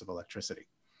uses of electricity.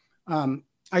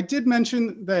 I did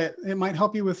mention that it might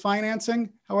help you with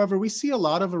financing. However, we see a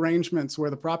lot of arrangements where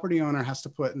the property owner has to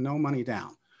put no money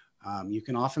down. You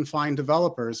can often find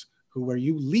developers where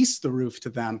you lease the roof to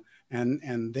them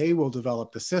and they will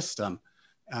develop the system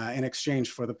in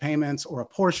exchange for the payments or a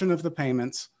portion of the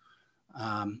payments.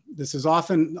 This is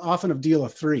often a deal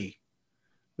of 3.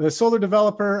 The solar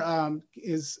developer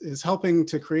is helping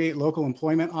to create local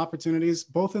employment opportunities,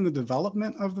 both in the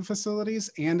development of the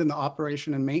facilities and in the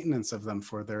operation and maintenance of them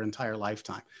for their entire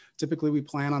lifetime. Typically, we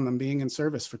plan on them being in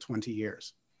service for 20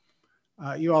 years.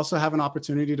 You also have an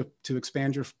opportunity to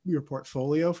expand your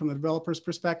portfolio from the developer's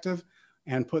perspective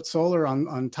and put solar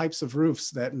on types of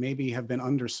roofs that maybe have been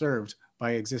underserved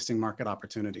by existing market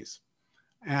opportunities.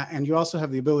 And you also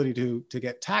have the ability to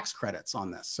get tax credits on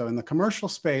this. So in the commercial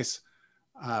space,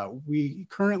 we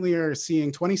currently are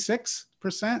seeing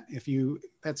 26%.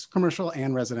 That's commercial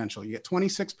and residential. You get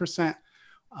 26%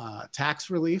 tax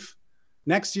relief.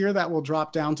 Next year, that will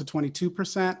drop down to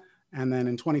 22%. And then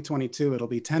in 2022, it'll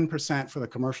be 10% for the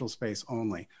commercial space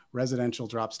only. Residential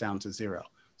drops down to 0.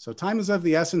 So time is of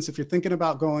the essence. If you're thinking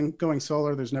about going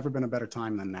solar, there's never been a better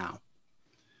time than now.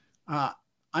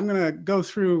 I'm going to go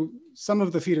through some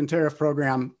of the feed and tariff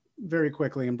program very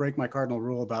quickly and break my cardinal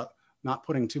rule about not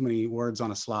putting too many words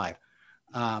on a slide.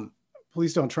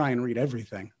 Please don't try and read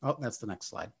everything. Oh, that's the next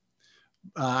slide.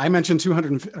 I mentioned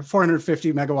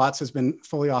 450 megawatts has been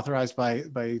fully authorized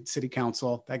by City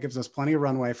Council. That gives us plenty of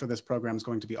runway for this program is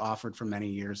going to be offered for many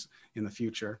years in the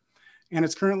future. And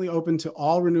it's currently open to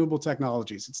all renewable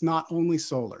technologies. It's not only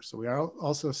solar. So we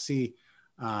also see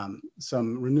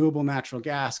some renewable natural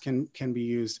gas can be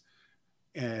used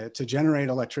to generate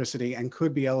electricity and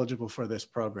could be eligible for this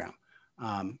program.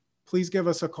 please give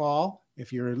us a call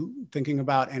if you're thinking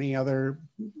about any other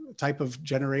type of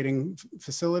generating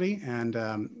facility, and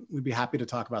we'd be happy to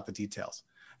talk about the details.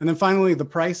 And then finally, the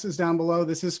price is down below.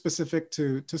 This is specific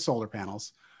to solar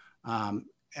panels.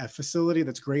 A facility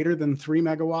that's greater than 3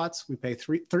 megawatts, we pay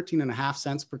 13.5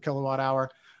 cents per kilowatt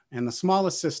hour. And the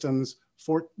smallest systems,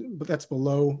 that's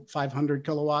below 500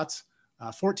 kilowatts,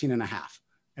 14.5.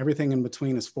 Everything in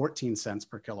between is 14 cents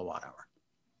per kilowatt hour.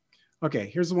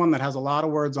 Okay, here's the one that has a lot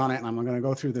of words on it, and I'm going to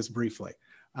go through this briefly.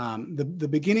 The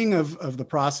beginning of the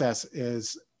process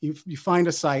is you find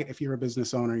a site. If you're a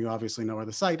business owner, you obviously know where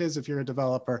the site is. If you're a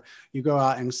developer, you go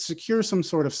out and secure some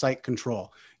sort of site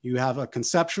control. You have a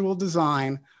conceptual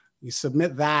design, you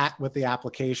submit that with the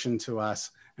application to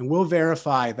us, and we'll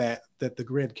verify that the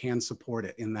grid can support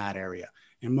it in that area.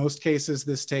 In most cases,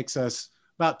 this takes us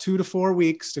about 2 to 4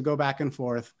 weeks to go back and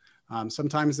forth.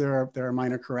 Sometimes there are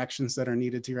minor corrections that are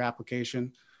needed to your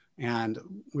application, and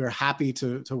we're happy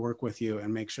to work with you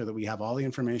and make sure that we have all the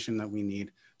information that we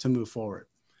need to move forward.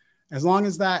 As long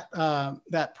as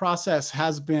that process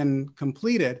has been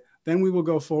completed, then we will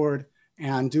go forward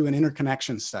and do an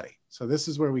interconnection study. So this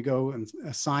is where we go and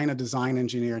assign a design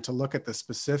engineer to look at the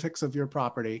specifics of your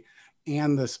property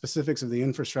and the specifics of the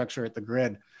infrastructure at the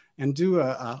grid, and do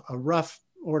a rough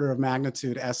order of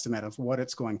magnitude estimate of what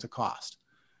it's going to cost.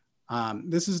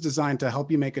 This is designed to help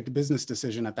you make a business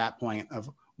decision at that point of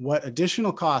what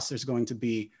additional costs there's going to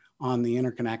be on the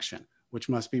interconnection, which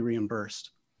must be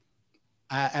reimbursed.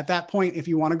 At that point, if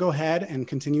you want to go ahead and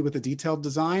continue with the detailed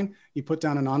design, you put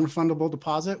down a non-refundable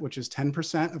deposit, which is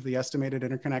 10% of the estimated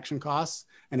interconnection costs,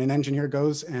 and an engineer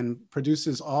goes and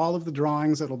produces all of the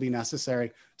drawings that will be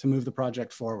necessary to move the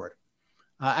project forward.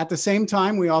 At the same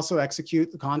time, we also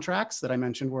execute the contracts that I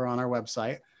mentioned were on our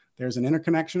website. There's an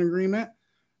interconnection agreement,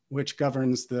 which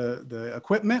governs the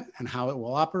equipment and how it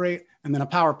will operate, and then a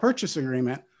power purchase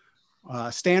agreement,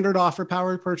 standard offer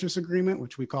power purchase agreement,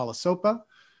 which we call a SOPA.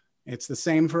 It's the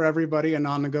same for everybody, a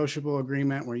non-negotiable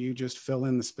agreement where you just fill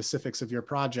in the specifics of your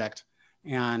project,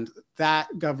 and that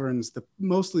governs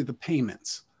mostly the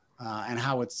payments and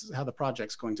how the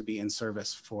project's going to be in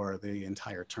service for the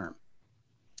entire term.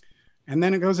 And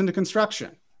then it goes into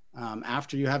construction.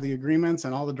 After you have the agreements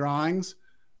and all the drawings,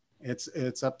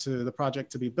 it's up to the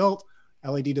project to be built.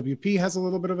 LADWP has a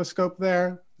little bit of a scope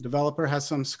there. The developer has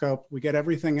some scope. We get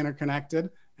everything interconnected,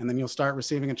 and then you'll start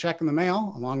receiving a check in the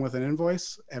mail along with an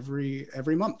invoice every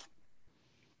month.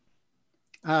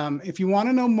 If you want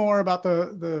to know more about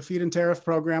the feed and tariff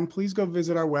program, please go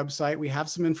visit our website. We have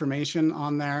some information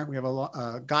on there. We have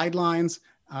guidelines,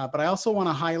 but I also want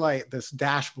to highlight this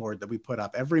dashboard that we put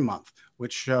up every month,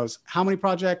 which shows how many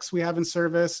projects we have in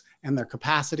service and their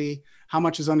capacity, how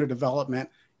much is under development,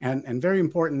 and very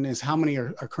important is how many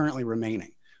are currently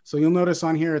remaining. So you'll notice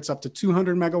on here, it's up to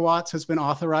 200 megawatts has been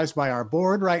authorized by our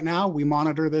board right now. We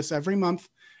monitor this every month.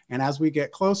 And as we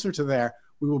get closer to there,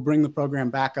 we will bring the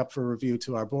program back up for review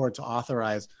to our board to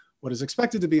authorize what is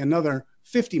expected to be another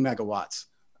 50 megawatts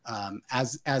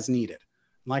as needed.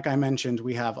 Like I mentioned,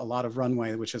 we have a lot of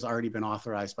runway, which has already been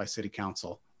authorized by City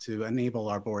Council to enable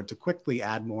our board to quickly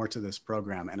add more to this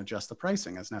program and adjust the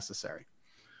pricing as necessary.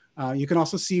 You can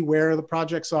also see where the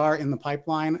projects are in the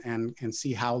pipeline and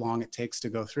see how long it takes to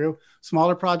go through.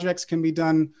 Smaller projects can be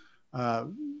done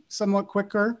somewhat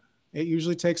quicker. It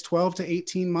usually takes 12 to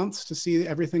 18 months to see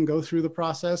everything go through the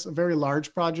process. A very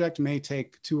large project may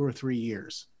take 2 or 3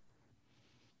 years.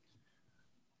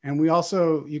 And we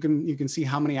also, you can see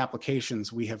how many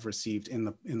applications we have received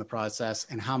in the process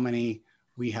and how many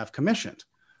we have commissioned.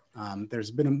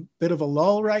 There's been a bit of a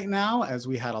lull right now as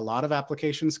we had a lot of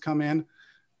applications come in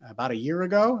about a year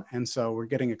ago. And so we're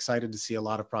getting excited to see a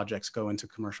lot of projects go into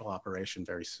commercial operation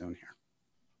very soon here.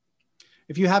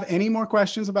 If you have any more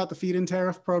questions about the feed and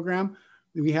tariff program,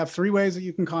 we have 3 ways that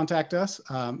you can contact us.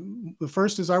 The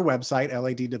first is our website,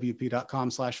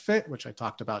 ladwp.com/fit, which I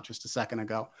talked about just a second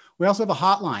ago. We also have a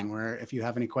hotline where if you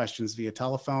have any questions via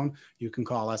telephone, you can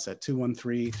call us at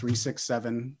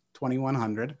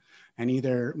 213-367-2100. And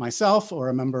either myself or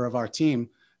a member of our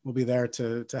team will be there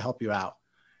to help you out.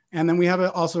 And then we have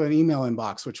also an email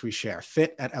inbox, which we share,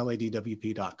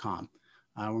 fit@ladwp.com.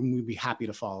 We'd be happy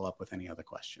to follow up with any other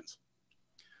questions.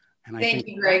 And Thank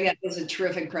you, Greg. That was a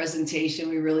terrific presentation.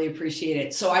 We really appreciate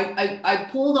it. So I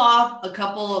pulled off a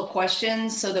couple of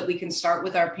questions so that we can start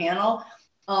with our panel.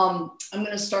 I'm going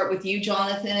to start with you,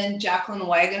 Jonathan. Jacqueline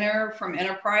Wagoner from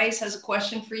Enterprise has a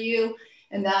question for you.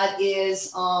 And that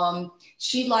is,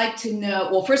 she'd like to know,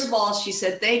 well, first of all, she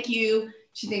said, thank you.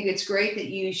 She thinks it's great that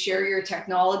you share your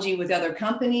technology with other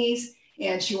companies.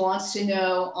 And she wants to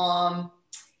know,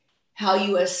 how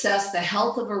you assess the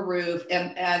health of a roof,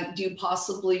 and do you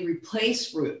possibly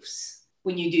replace roofs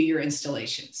when you do your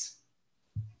installations?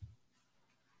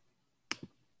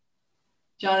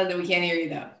 Jonathan, we can't hear you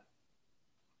though.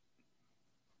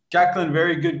 Jacqueline,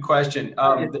 very good question.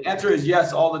 The answer is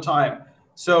yes, all the time.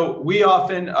 So we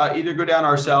often either go down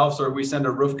ourselves or we send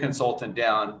a roof consultant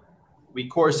down. We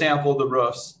core sample the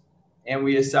roofs and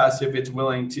we assess if it's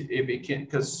willing to, if it can,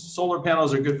 because solar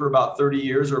panels are good for about 30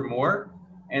 years or more.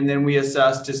 And then we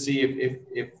assess to see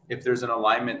if there's an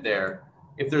alignment there.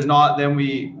 If there's not, then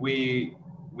we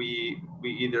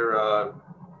either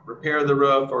repair the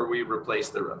roof or we replace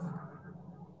the roof.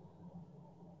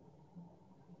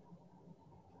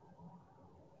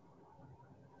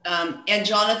 And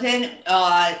Jonathan,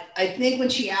 I think when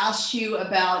she asked you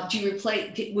about,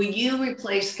 will you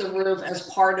replace the roof as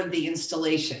part of the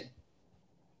installation?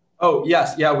 Oh,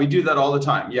 yes. Yeah, we do that all the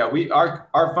time. Yeah,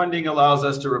 our funding allows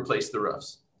us to replace the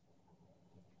roofs.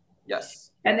 Yes.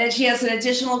 And then she has an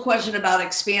additional question about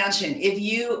expansion. If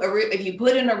you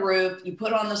put in a roof, you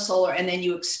put on the solar, and then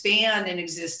you expand an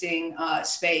existing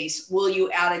space, will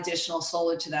you add additional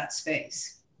solar to that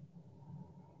space?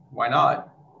 Why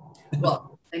not?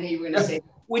 Well, I knew you were going to say,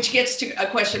 which gets to a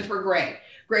question for Greg.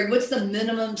 Greg, what's the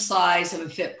minimum size of a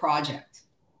FiT project?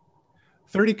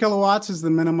 30 kilowatts is the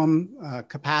minimum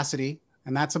capacity,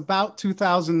 and that's about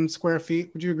 2,000 square feet.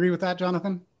 Would you agree with that,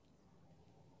 Jonathan?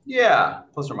 Yeah,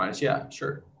 plus or minus. Yeah,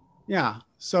 sure. Yeah.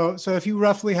 So if you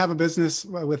roughly have a business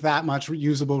with that much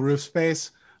usable roof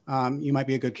space, you might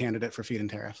be a good candidate for feed-in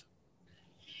tariff.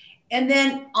 And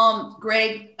then,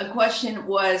 Greg, a question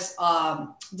was,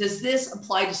 does this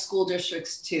apply to school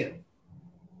districts too?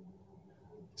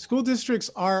 School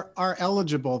districts are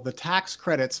eligible. The tax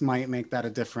credits might make that a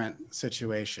different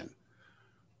situation.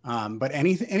 But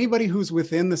anybody who's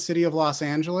within the city of Los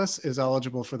Angeles is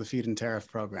eligible for the feed-in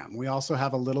tariff program. We also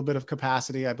have a little bit of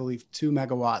capacity, I believe 2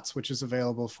 megawatts, which is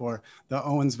available for the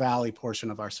Owens Valley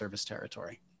portion of our service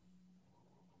territory.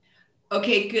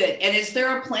 Okay, good. And is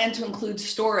there a plan to include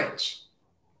storage?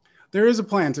 There is a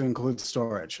plan to include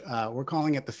storage. We're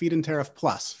calling it the Feed-in Tariff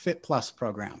Plus, FiT Plus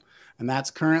program. And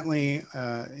that's currently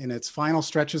in its final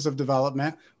stretches of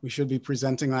development. We should be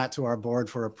presenting that to our board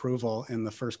for approval in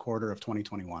the first quarter of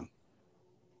 2021.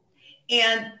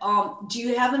 And do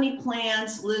you have any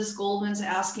plans, Liz Goldman's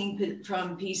asking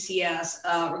from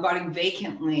PCS regarding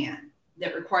vacant land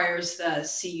that requires the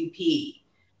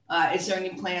CUP? Is there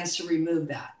any plans to remove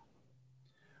that?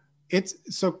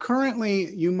 So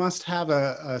currently you must have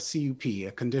a CUP,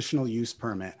 a conditional use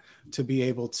permit, to be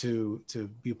able to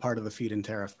be part of the feed-in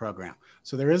tariff program.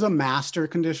 So there is a master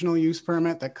conditional use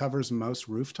permit that covers most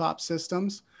rooftop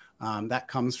systems. That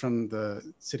comes from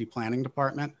the city planning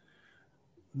department.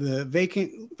 The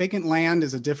vacant land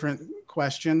is a different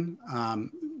question.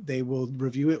 They will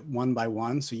review it one by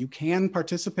one. So you can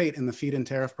participate in the feed-in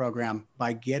tariff program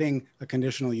by getting a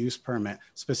conditional use permit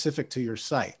specific to your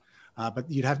site.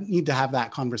 But you'd need to have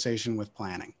that conversation with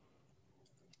planning.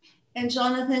 And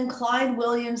Jonathan, Clyde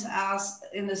Williams asked,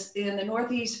 in the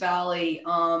Northeast Valley,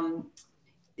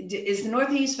 is the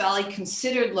Northeast Valley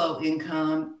considered low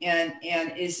income, and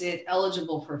is it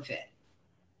eligible for FiT?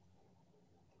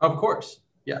 Of course,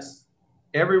 yes.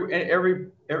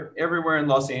 Everywhere in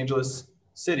Los Angeles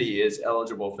City is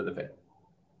eligible for the FiT.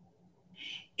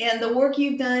 And the work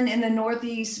you've done in the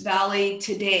Northeast Valley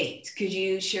to date, could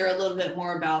you share a little bit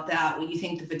more about that, what you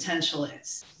think the potential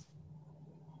is?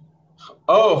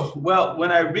 Oh, well,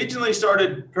 when I originally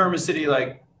started Perma-City,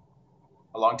 like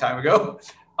a long time ago,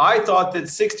 I thought that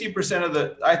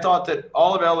 60% I thought that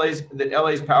all of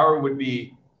LA's power would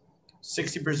be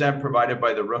 60% provided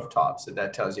by the rooftops, if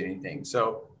that tells you anything.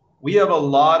 So we have a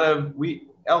lot of,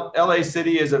 LA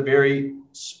City is a very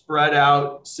spread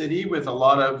out city with a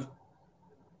lot of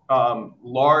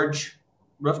large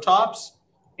rooftops,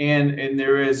 and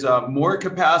there is more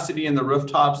capacity in the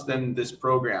rooftops than this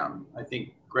program. I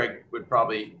think Greg would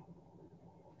probably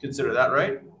consider that,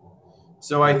 right?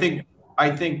 So I think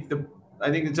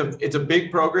it's a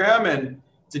big program, and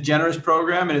it's a generous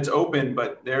program, and it's open,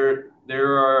 but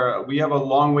we have a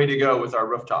long way to go with our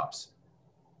rooftops.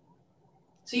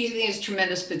 So you think it's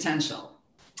tremendous potential?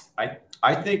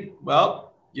 I think,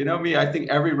 well, you know me, I think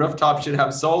every rooftop should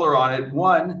have solar on it.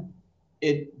 One,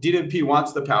 DWP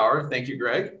wants the power. Thank you,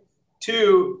 Greg.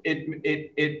 Two,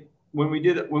 when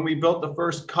we built the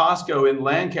first Costco in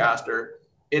Lancaster,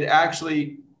 it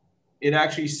actually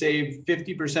saved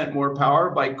 50% more power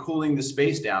by cooling the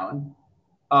space down.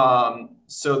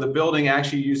 So the building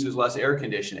actually uses less air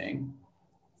conditioning.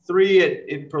 Three,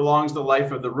 it prolongs the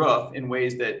life of the roof in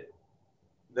ways that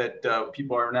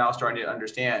people are now starting to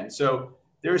understand. So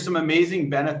there are some amazing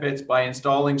benefits by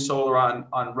installing solar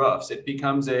on roofs. It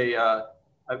becomes a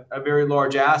very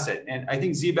large asset. And I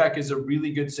think ZBEC is a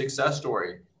really good success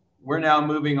story. We're now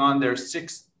moving on their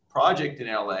 6th project in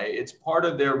LA. It's part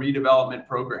of their redevelopment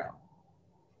program.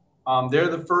 They're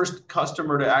the first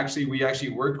customer to we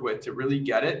actually worked with to really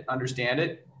get it, understand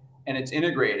it, and it's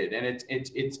integrated, and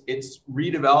it's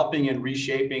redeveloping and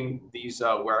reshaping these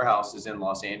warehouses in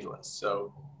Los Angeles.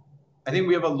 So I think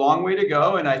we have a long way to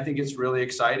go, and I think it's really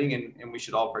exciting, and we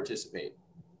should all participate.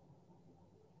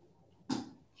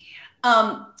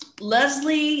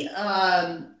 Leslie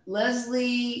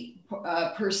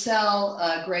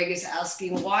Purcell, Greg is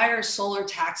asking, why are solar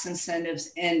tax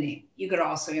incentives ending? You could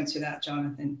also answer that,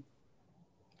 Jonathan.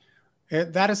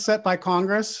 That is set by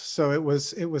Congress. So it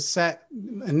was set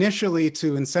initially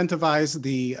to incentivize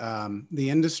the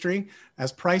industry.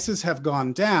 As prices have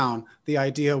gone down, the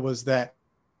idea was that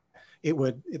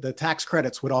the tax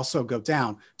credits would also go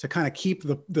down to kind of keep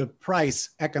the price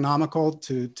economical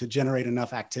to generate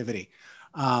enough activity.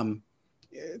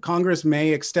 Congress may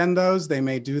extend those. They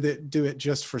may do it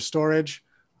just for storage.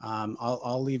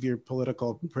 I'll leave your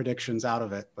political predictions out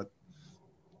of it, but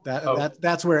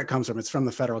that's where it comes from. It's from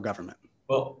the federal government.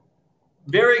 Well,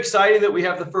 very exciting that we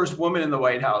have the first woman in the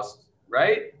White House,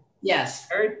 right? Yes.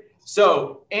 Right?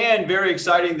 So, and very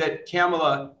exciting that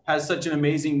Kamala has such an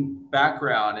amazing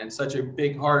background and such a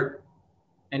big heart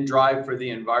and drive for the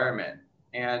environment.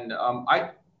 And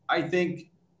I think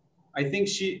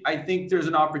there's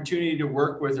an opportunity to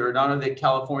work with her. Not only that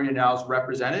California now is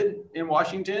represented in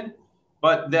Washington,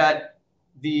 but that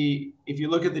if you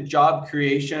look at the job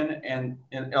creation and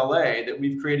in LA, that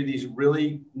we've created these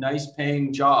really nice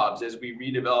paying jobs as we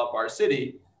redevelop our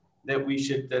city,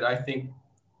 that I think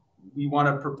we want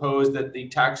to propose that the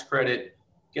tax credit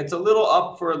gets a little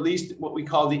up for at least what we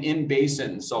call the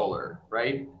in-basin solar,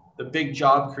 right? The big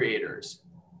job creators.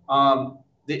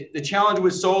 The challenge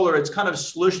with solar, it's kind of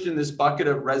slushed in this bucket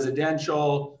of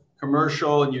residential,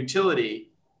 commercial, and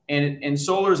utility. And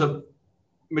solar's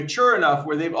mature enough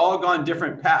where they've all gone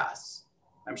different paths.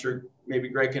 I'm sure maybe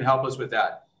Greg can help us with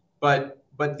that. But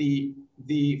the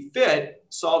FiT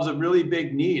solves a really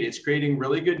big need. It's creating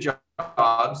really good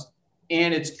jobs,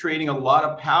 and it's creating a lot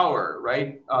of power,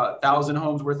 right? 1,000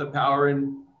 homes worth of power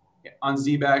on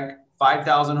ZBEC,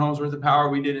 5,000 homes worth of power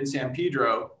we did in San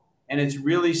Pedro. And it's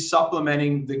really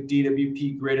supplementing the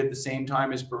DWP grid at the same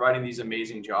time as providing these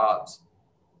amazing jobs.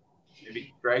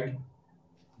 Maybe Greg?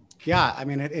 Yeah, I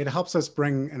mean, it helps us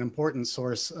bring an important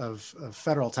source of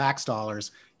federal tax dollars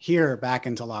here back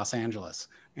into Los Angeles.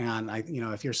 And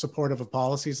if you're supportive of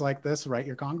policies like this, write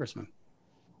your congressman.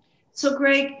 So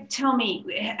Greg, tell me,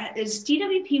 is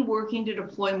DWP working to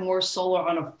deploy more solar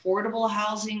on affordable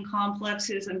housing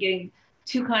complexes? I'm getting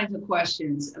two kinds of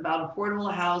questions about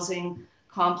affordable housing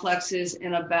complexes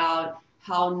and about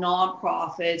how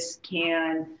nonprofits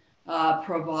can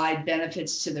provide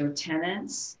benefits to their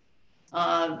tenants.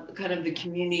 Kind of the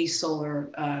community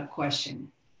solar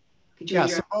question. Yeah,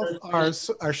 so both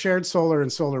our shared solar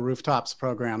and solar rooftops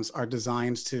programs are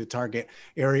designed to target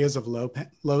areas of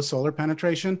low solar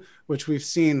penetration, which we've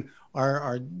seen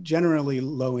are generally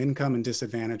low income and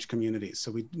disadvantaged communities.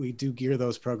 So we do gear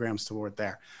those programs toward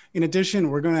there. In addition,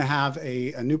 we're going to have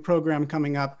a new program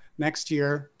coming up next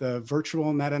year, the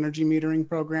Virtual Net Energy Metering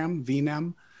Program,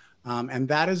 VNEM. And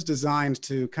that is designed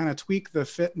to kind of tweak the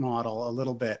FiT model a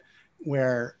little bit,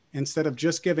 where instead of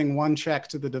just giving one check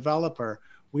to the developer,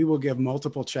 we will give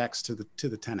multiple checks to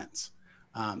the tenants.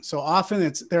 So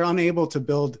often they're unable to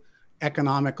build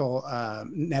economical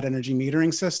net energy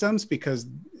metering systems because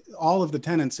all of the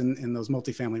tenants in those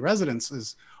multifamily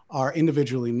residences are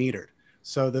individually metered.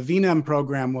 So the VNEM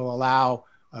program will allow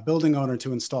a building owner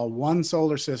to install one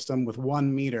solar system with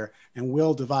one meter, and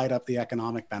will divide up the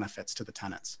economic benefits to the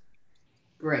tenants.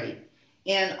 Great.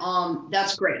 And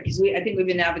that's great, because I think we've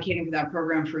been advocating for that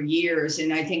program for years.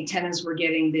 And I think tenants were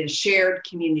getting the shared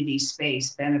community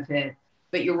space benefit.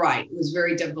 But you're right, it was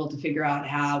very difficult to figure out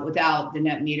how, without the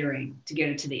net metering, to get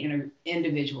it to the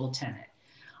individual tenant.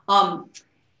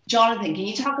 Jonathan, can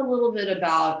you talk a little bit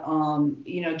about,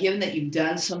 given that you've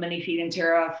done so many feed and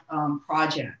tariff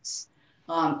projects,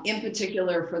 in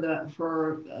particular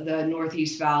for the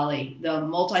Northeast Valley, the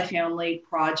multifamily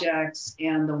projects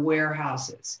and the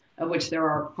warehouses, of which there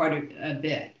are quite a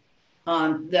bit.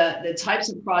 The types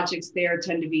of projects there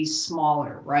tend to be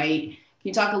smaller, right? Can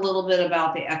you talk a little bit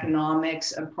about the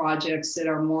economics of projects that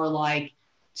are more like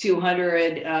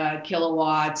 200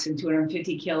 kilowatts and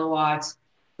 250 kilowatts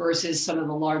versus some of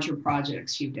the larger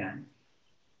projects you've done?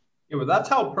 Yeah, well, that's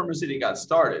how Perma City got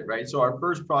started, right? So our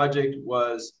first project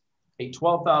was a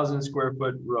 12,000 square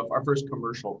foot roof, our first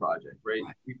commercial project, right?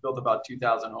 We built about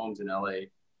 2,000 homes in LA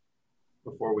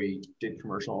before we did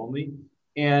commercial only.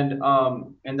 And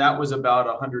that was about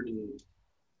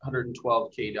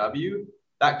 112 kW.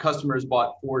 That customer's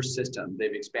bought 4 systems.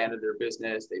 They've expanded their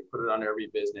business. They put it on every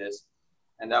business.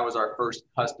 And that was our first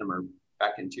customer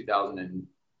back in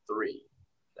 2003,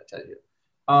 I tell you.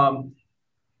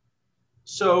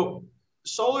 So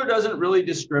solar doesn't really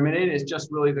discriminate. It's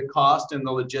just really the cost and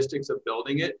the logistics of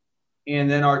building it. And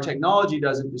then our technology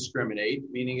doesn't discriminate,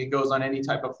 meaning it goes on any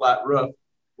type of flat roof,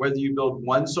 whether you build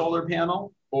 1 solar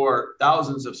panel or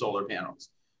thousands of solar panels.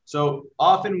 So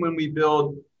often when we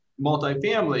build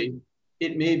multifamily,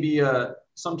 it may be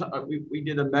we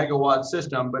did a megawatt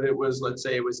system, but it was, let's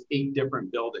say it was 8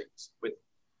 different buildings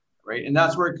right? And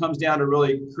that's where it comes down to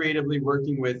really creatively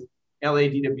working with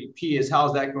LADWP is how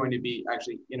is that going to be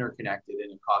actually interconnected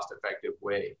in a cost-effective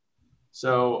way.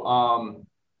 So,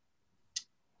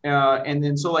 and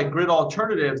then so like Grid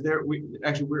Alternatives,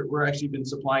 we're actually been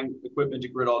supplying equipment to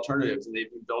Grid Alternatives, and they've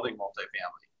been building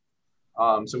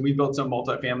multifamily. So we built some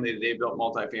multifamily, they built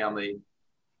multifamily.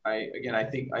 I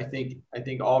think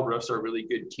all roofs are really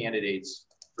good candidates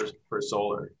for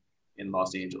solar in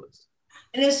Los Angeles.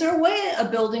 And is there a way a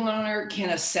building owner can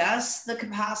assess the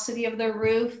capacity of their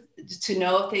roof to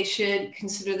know if they should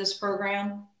consider this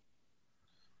program?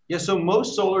 Yeah, so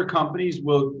most solar companies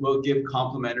will give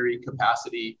complimentary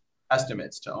capacity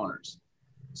estimates to owners.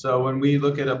 So when we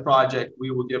look at a project,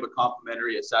 we will give a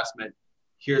complimentary assessment.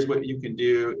 Here's what you can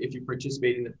do if you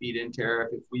participate in the feed-in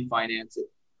tariff. If we finance it,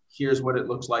 here's what it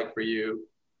looks like for you.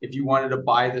 If you wanted to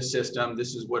buy the system,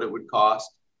 this is what it would cost.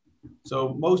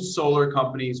 So most solar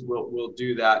companies will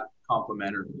do that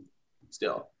complimentary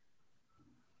still.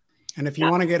 And if you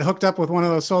want to get hooked up with one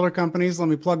of those solar companies, let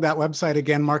me plug that website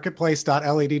again,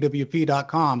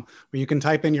 marketplace.ladwp.com, where you can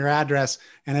type in your address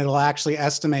and it'll actually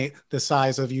estimate the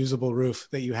size of usable roof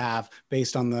that you have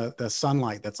based on the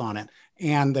sunlight that's on it.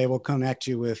 And they will connect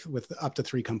you with up to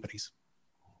 3 companies.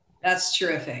 That's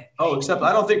terrific. Oh, except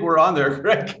I don't think we're on there,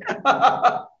 Greg.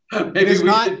 Maybe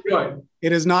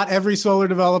it is not every solar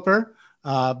developer,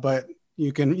 but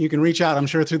you can reach out, I'm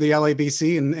sure, through the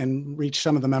LABC and reach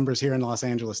some of the members here in Los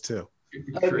Angeles too.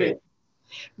 Okay.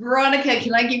 Veronica,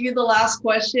 can I give you the last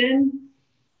question?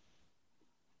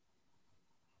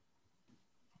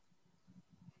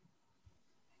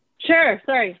 Sure,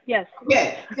 sorry, yes.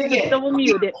 Okay, good. Double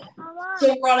muted.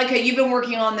 So Veronica, you've been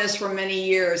working on this for many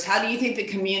years. How do you think the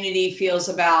community feels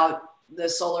about the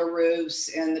solar roofs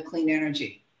and the clean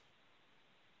energy?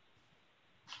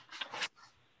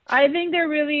 I think they're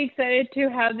really excited to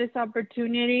have this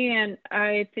opportunity, and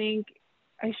I think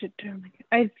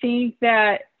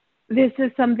that this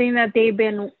is something that they've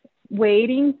been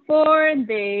waiting for. And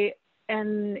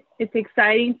it's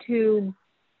exciting to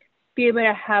be able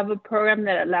to have a program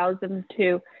that allows them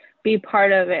to be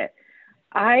part of it.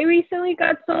 I recently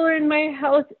got solar in my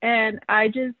house, and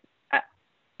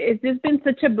it's just been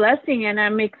such a blessing, and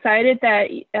I'm excited that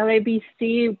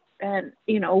LABC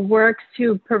works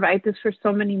to provide this for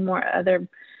so many more other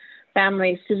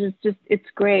families.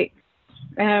 It's great.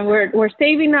 And we're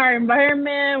saving our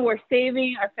environment, we're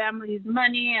saving our family's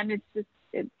money, and it's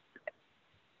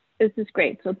just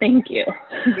great. So thank you.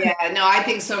 Yeah, no, I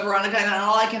think so, Veronica. And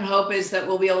all I can hope is that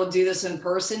we'll be able to do this in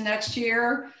person next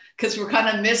year, because we're kind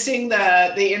of missing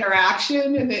the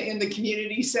interaction in the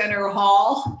community center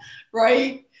hall,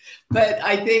 right? But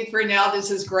I think for now,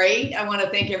 this is great. I want to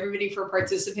thank everybody for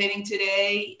participating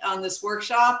today on this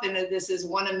workshop. And this is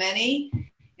one of many.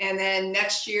 And then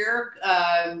next year,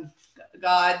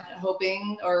 God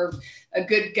hoping, or a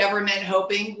good government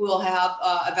hoping, we'll have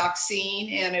a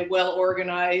vaccine and a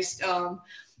well-organized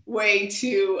way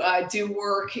to do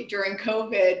work during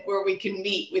COVID where we can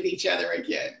meet with each other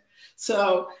again.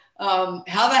 So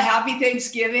have a happy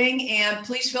Thanksgiving, and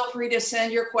please feel free to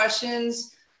send your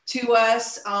questions to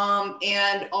us,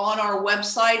 and on our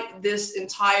website, this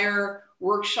entire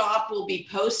workshop will be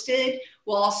posted.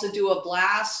 We'll also do a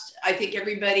blast. I think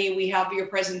everybody, we have your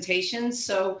presentations,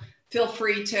 so feel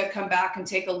free to come back and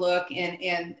take a look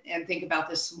and think about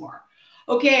this some more.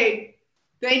 Okay,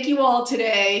 thank you all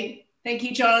today. Thank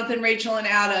you, Jonathan, Rachel, and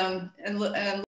Adam, and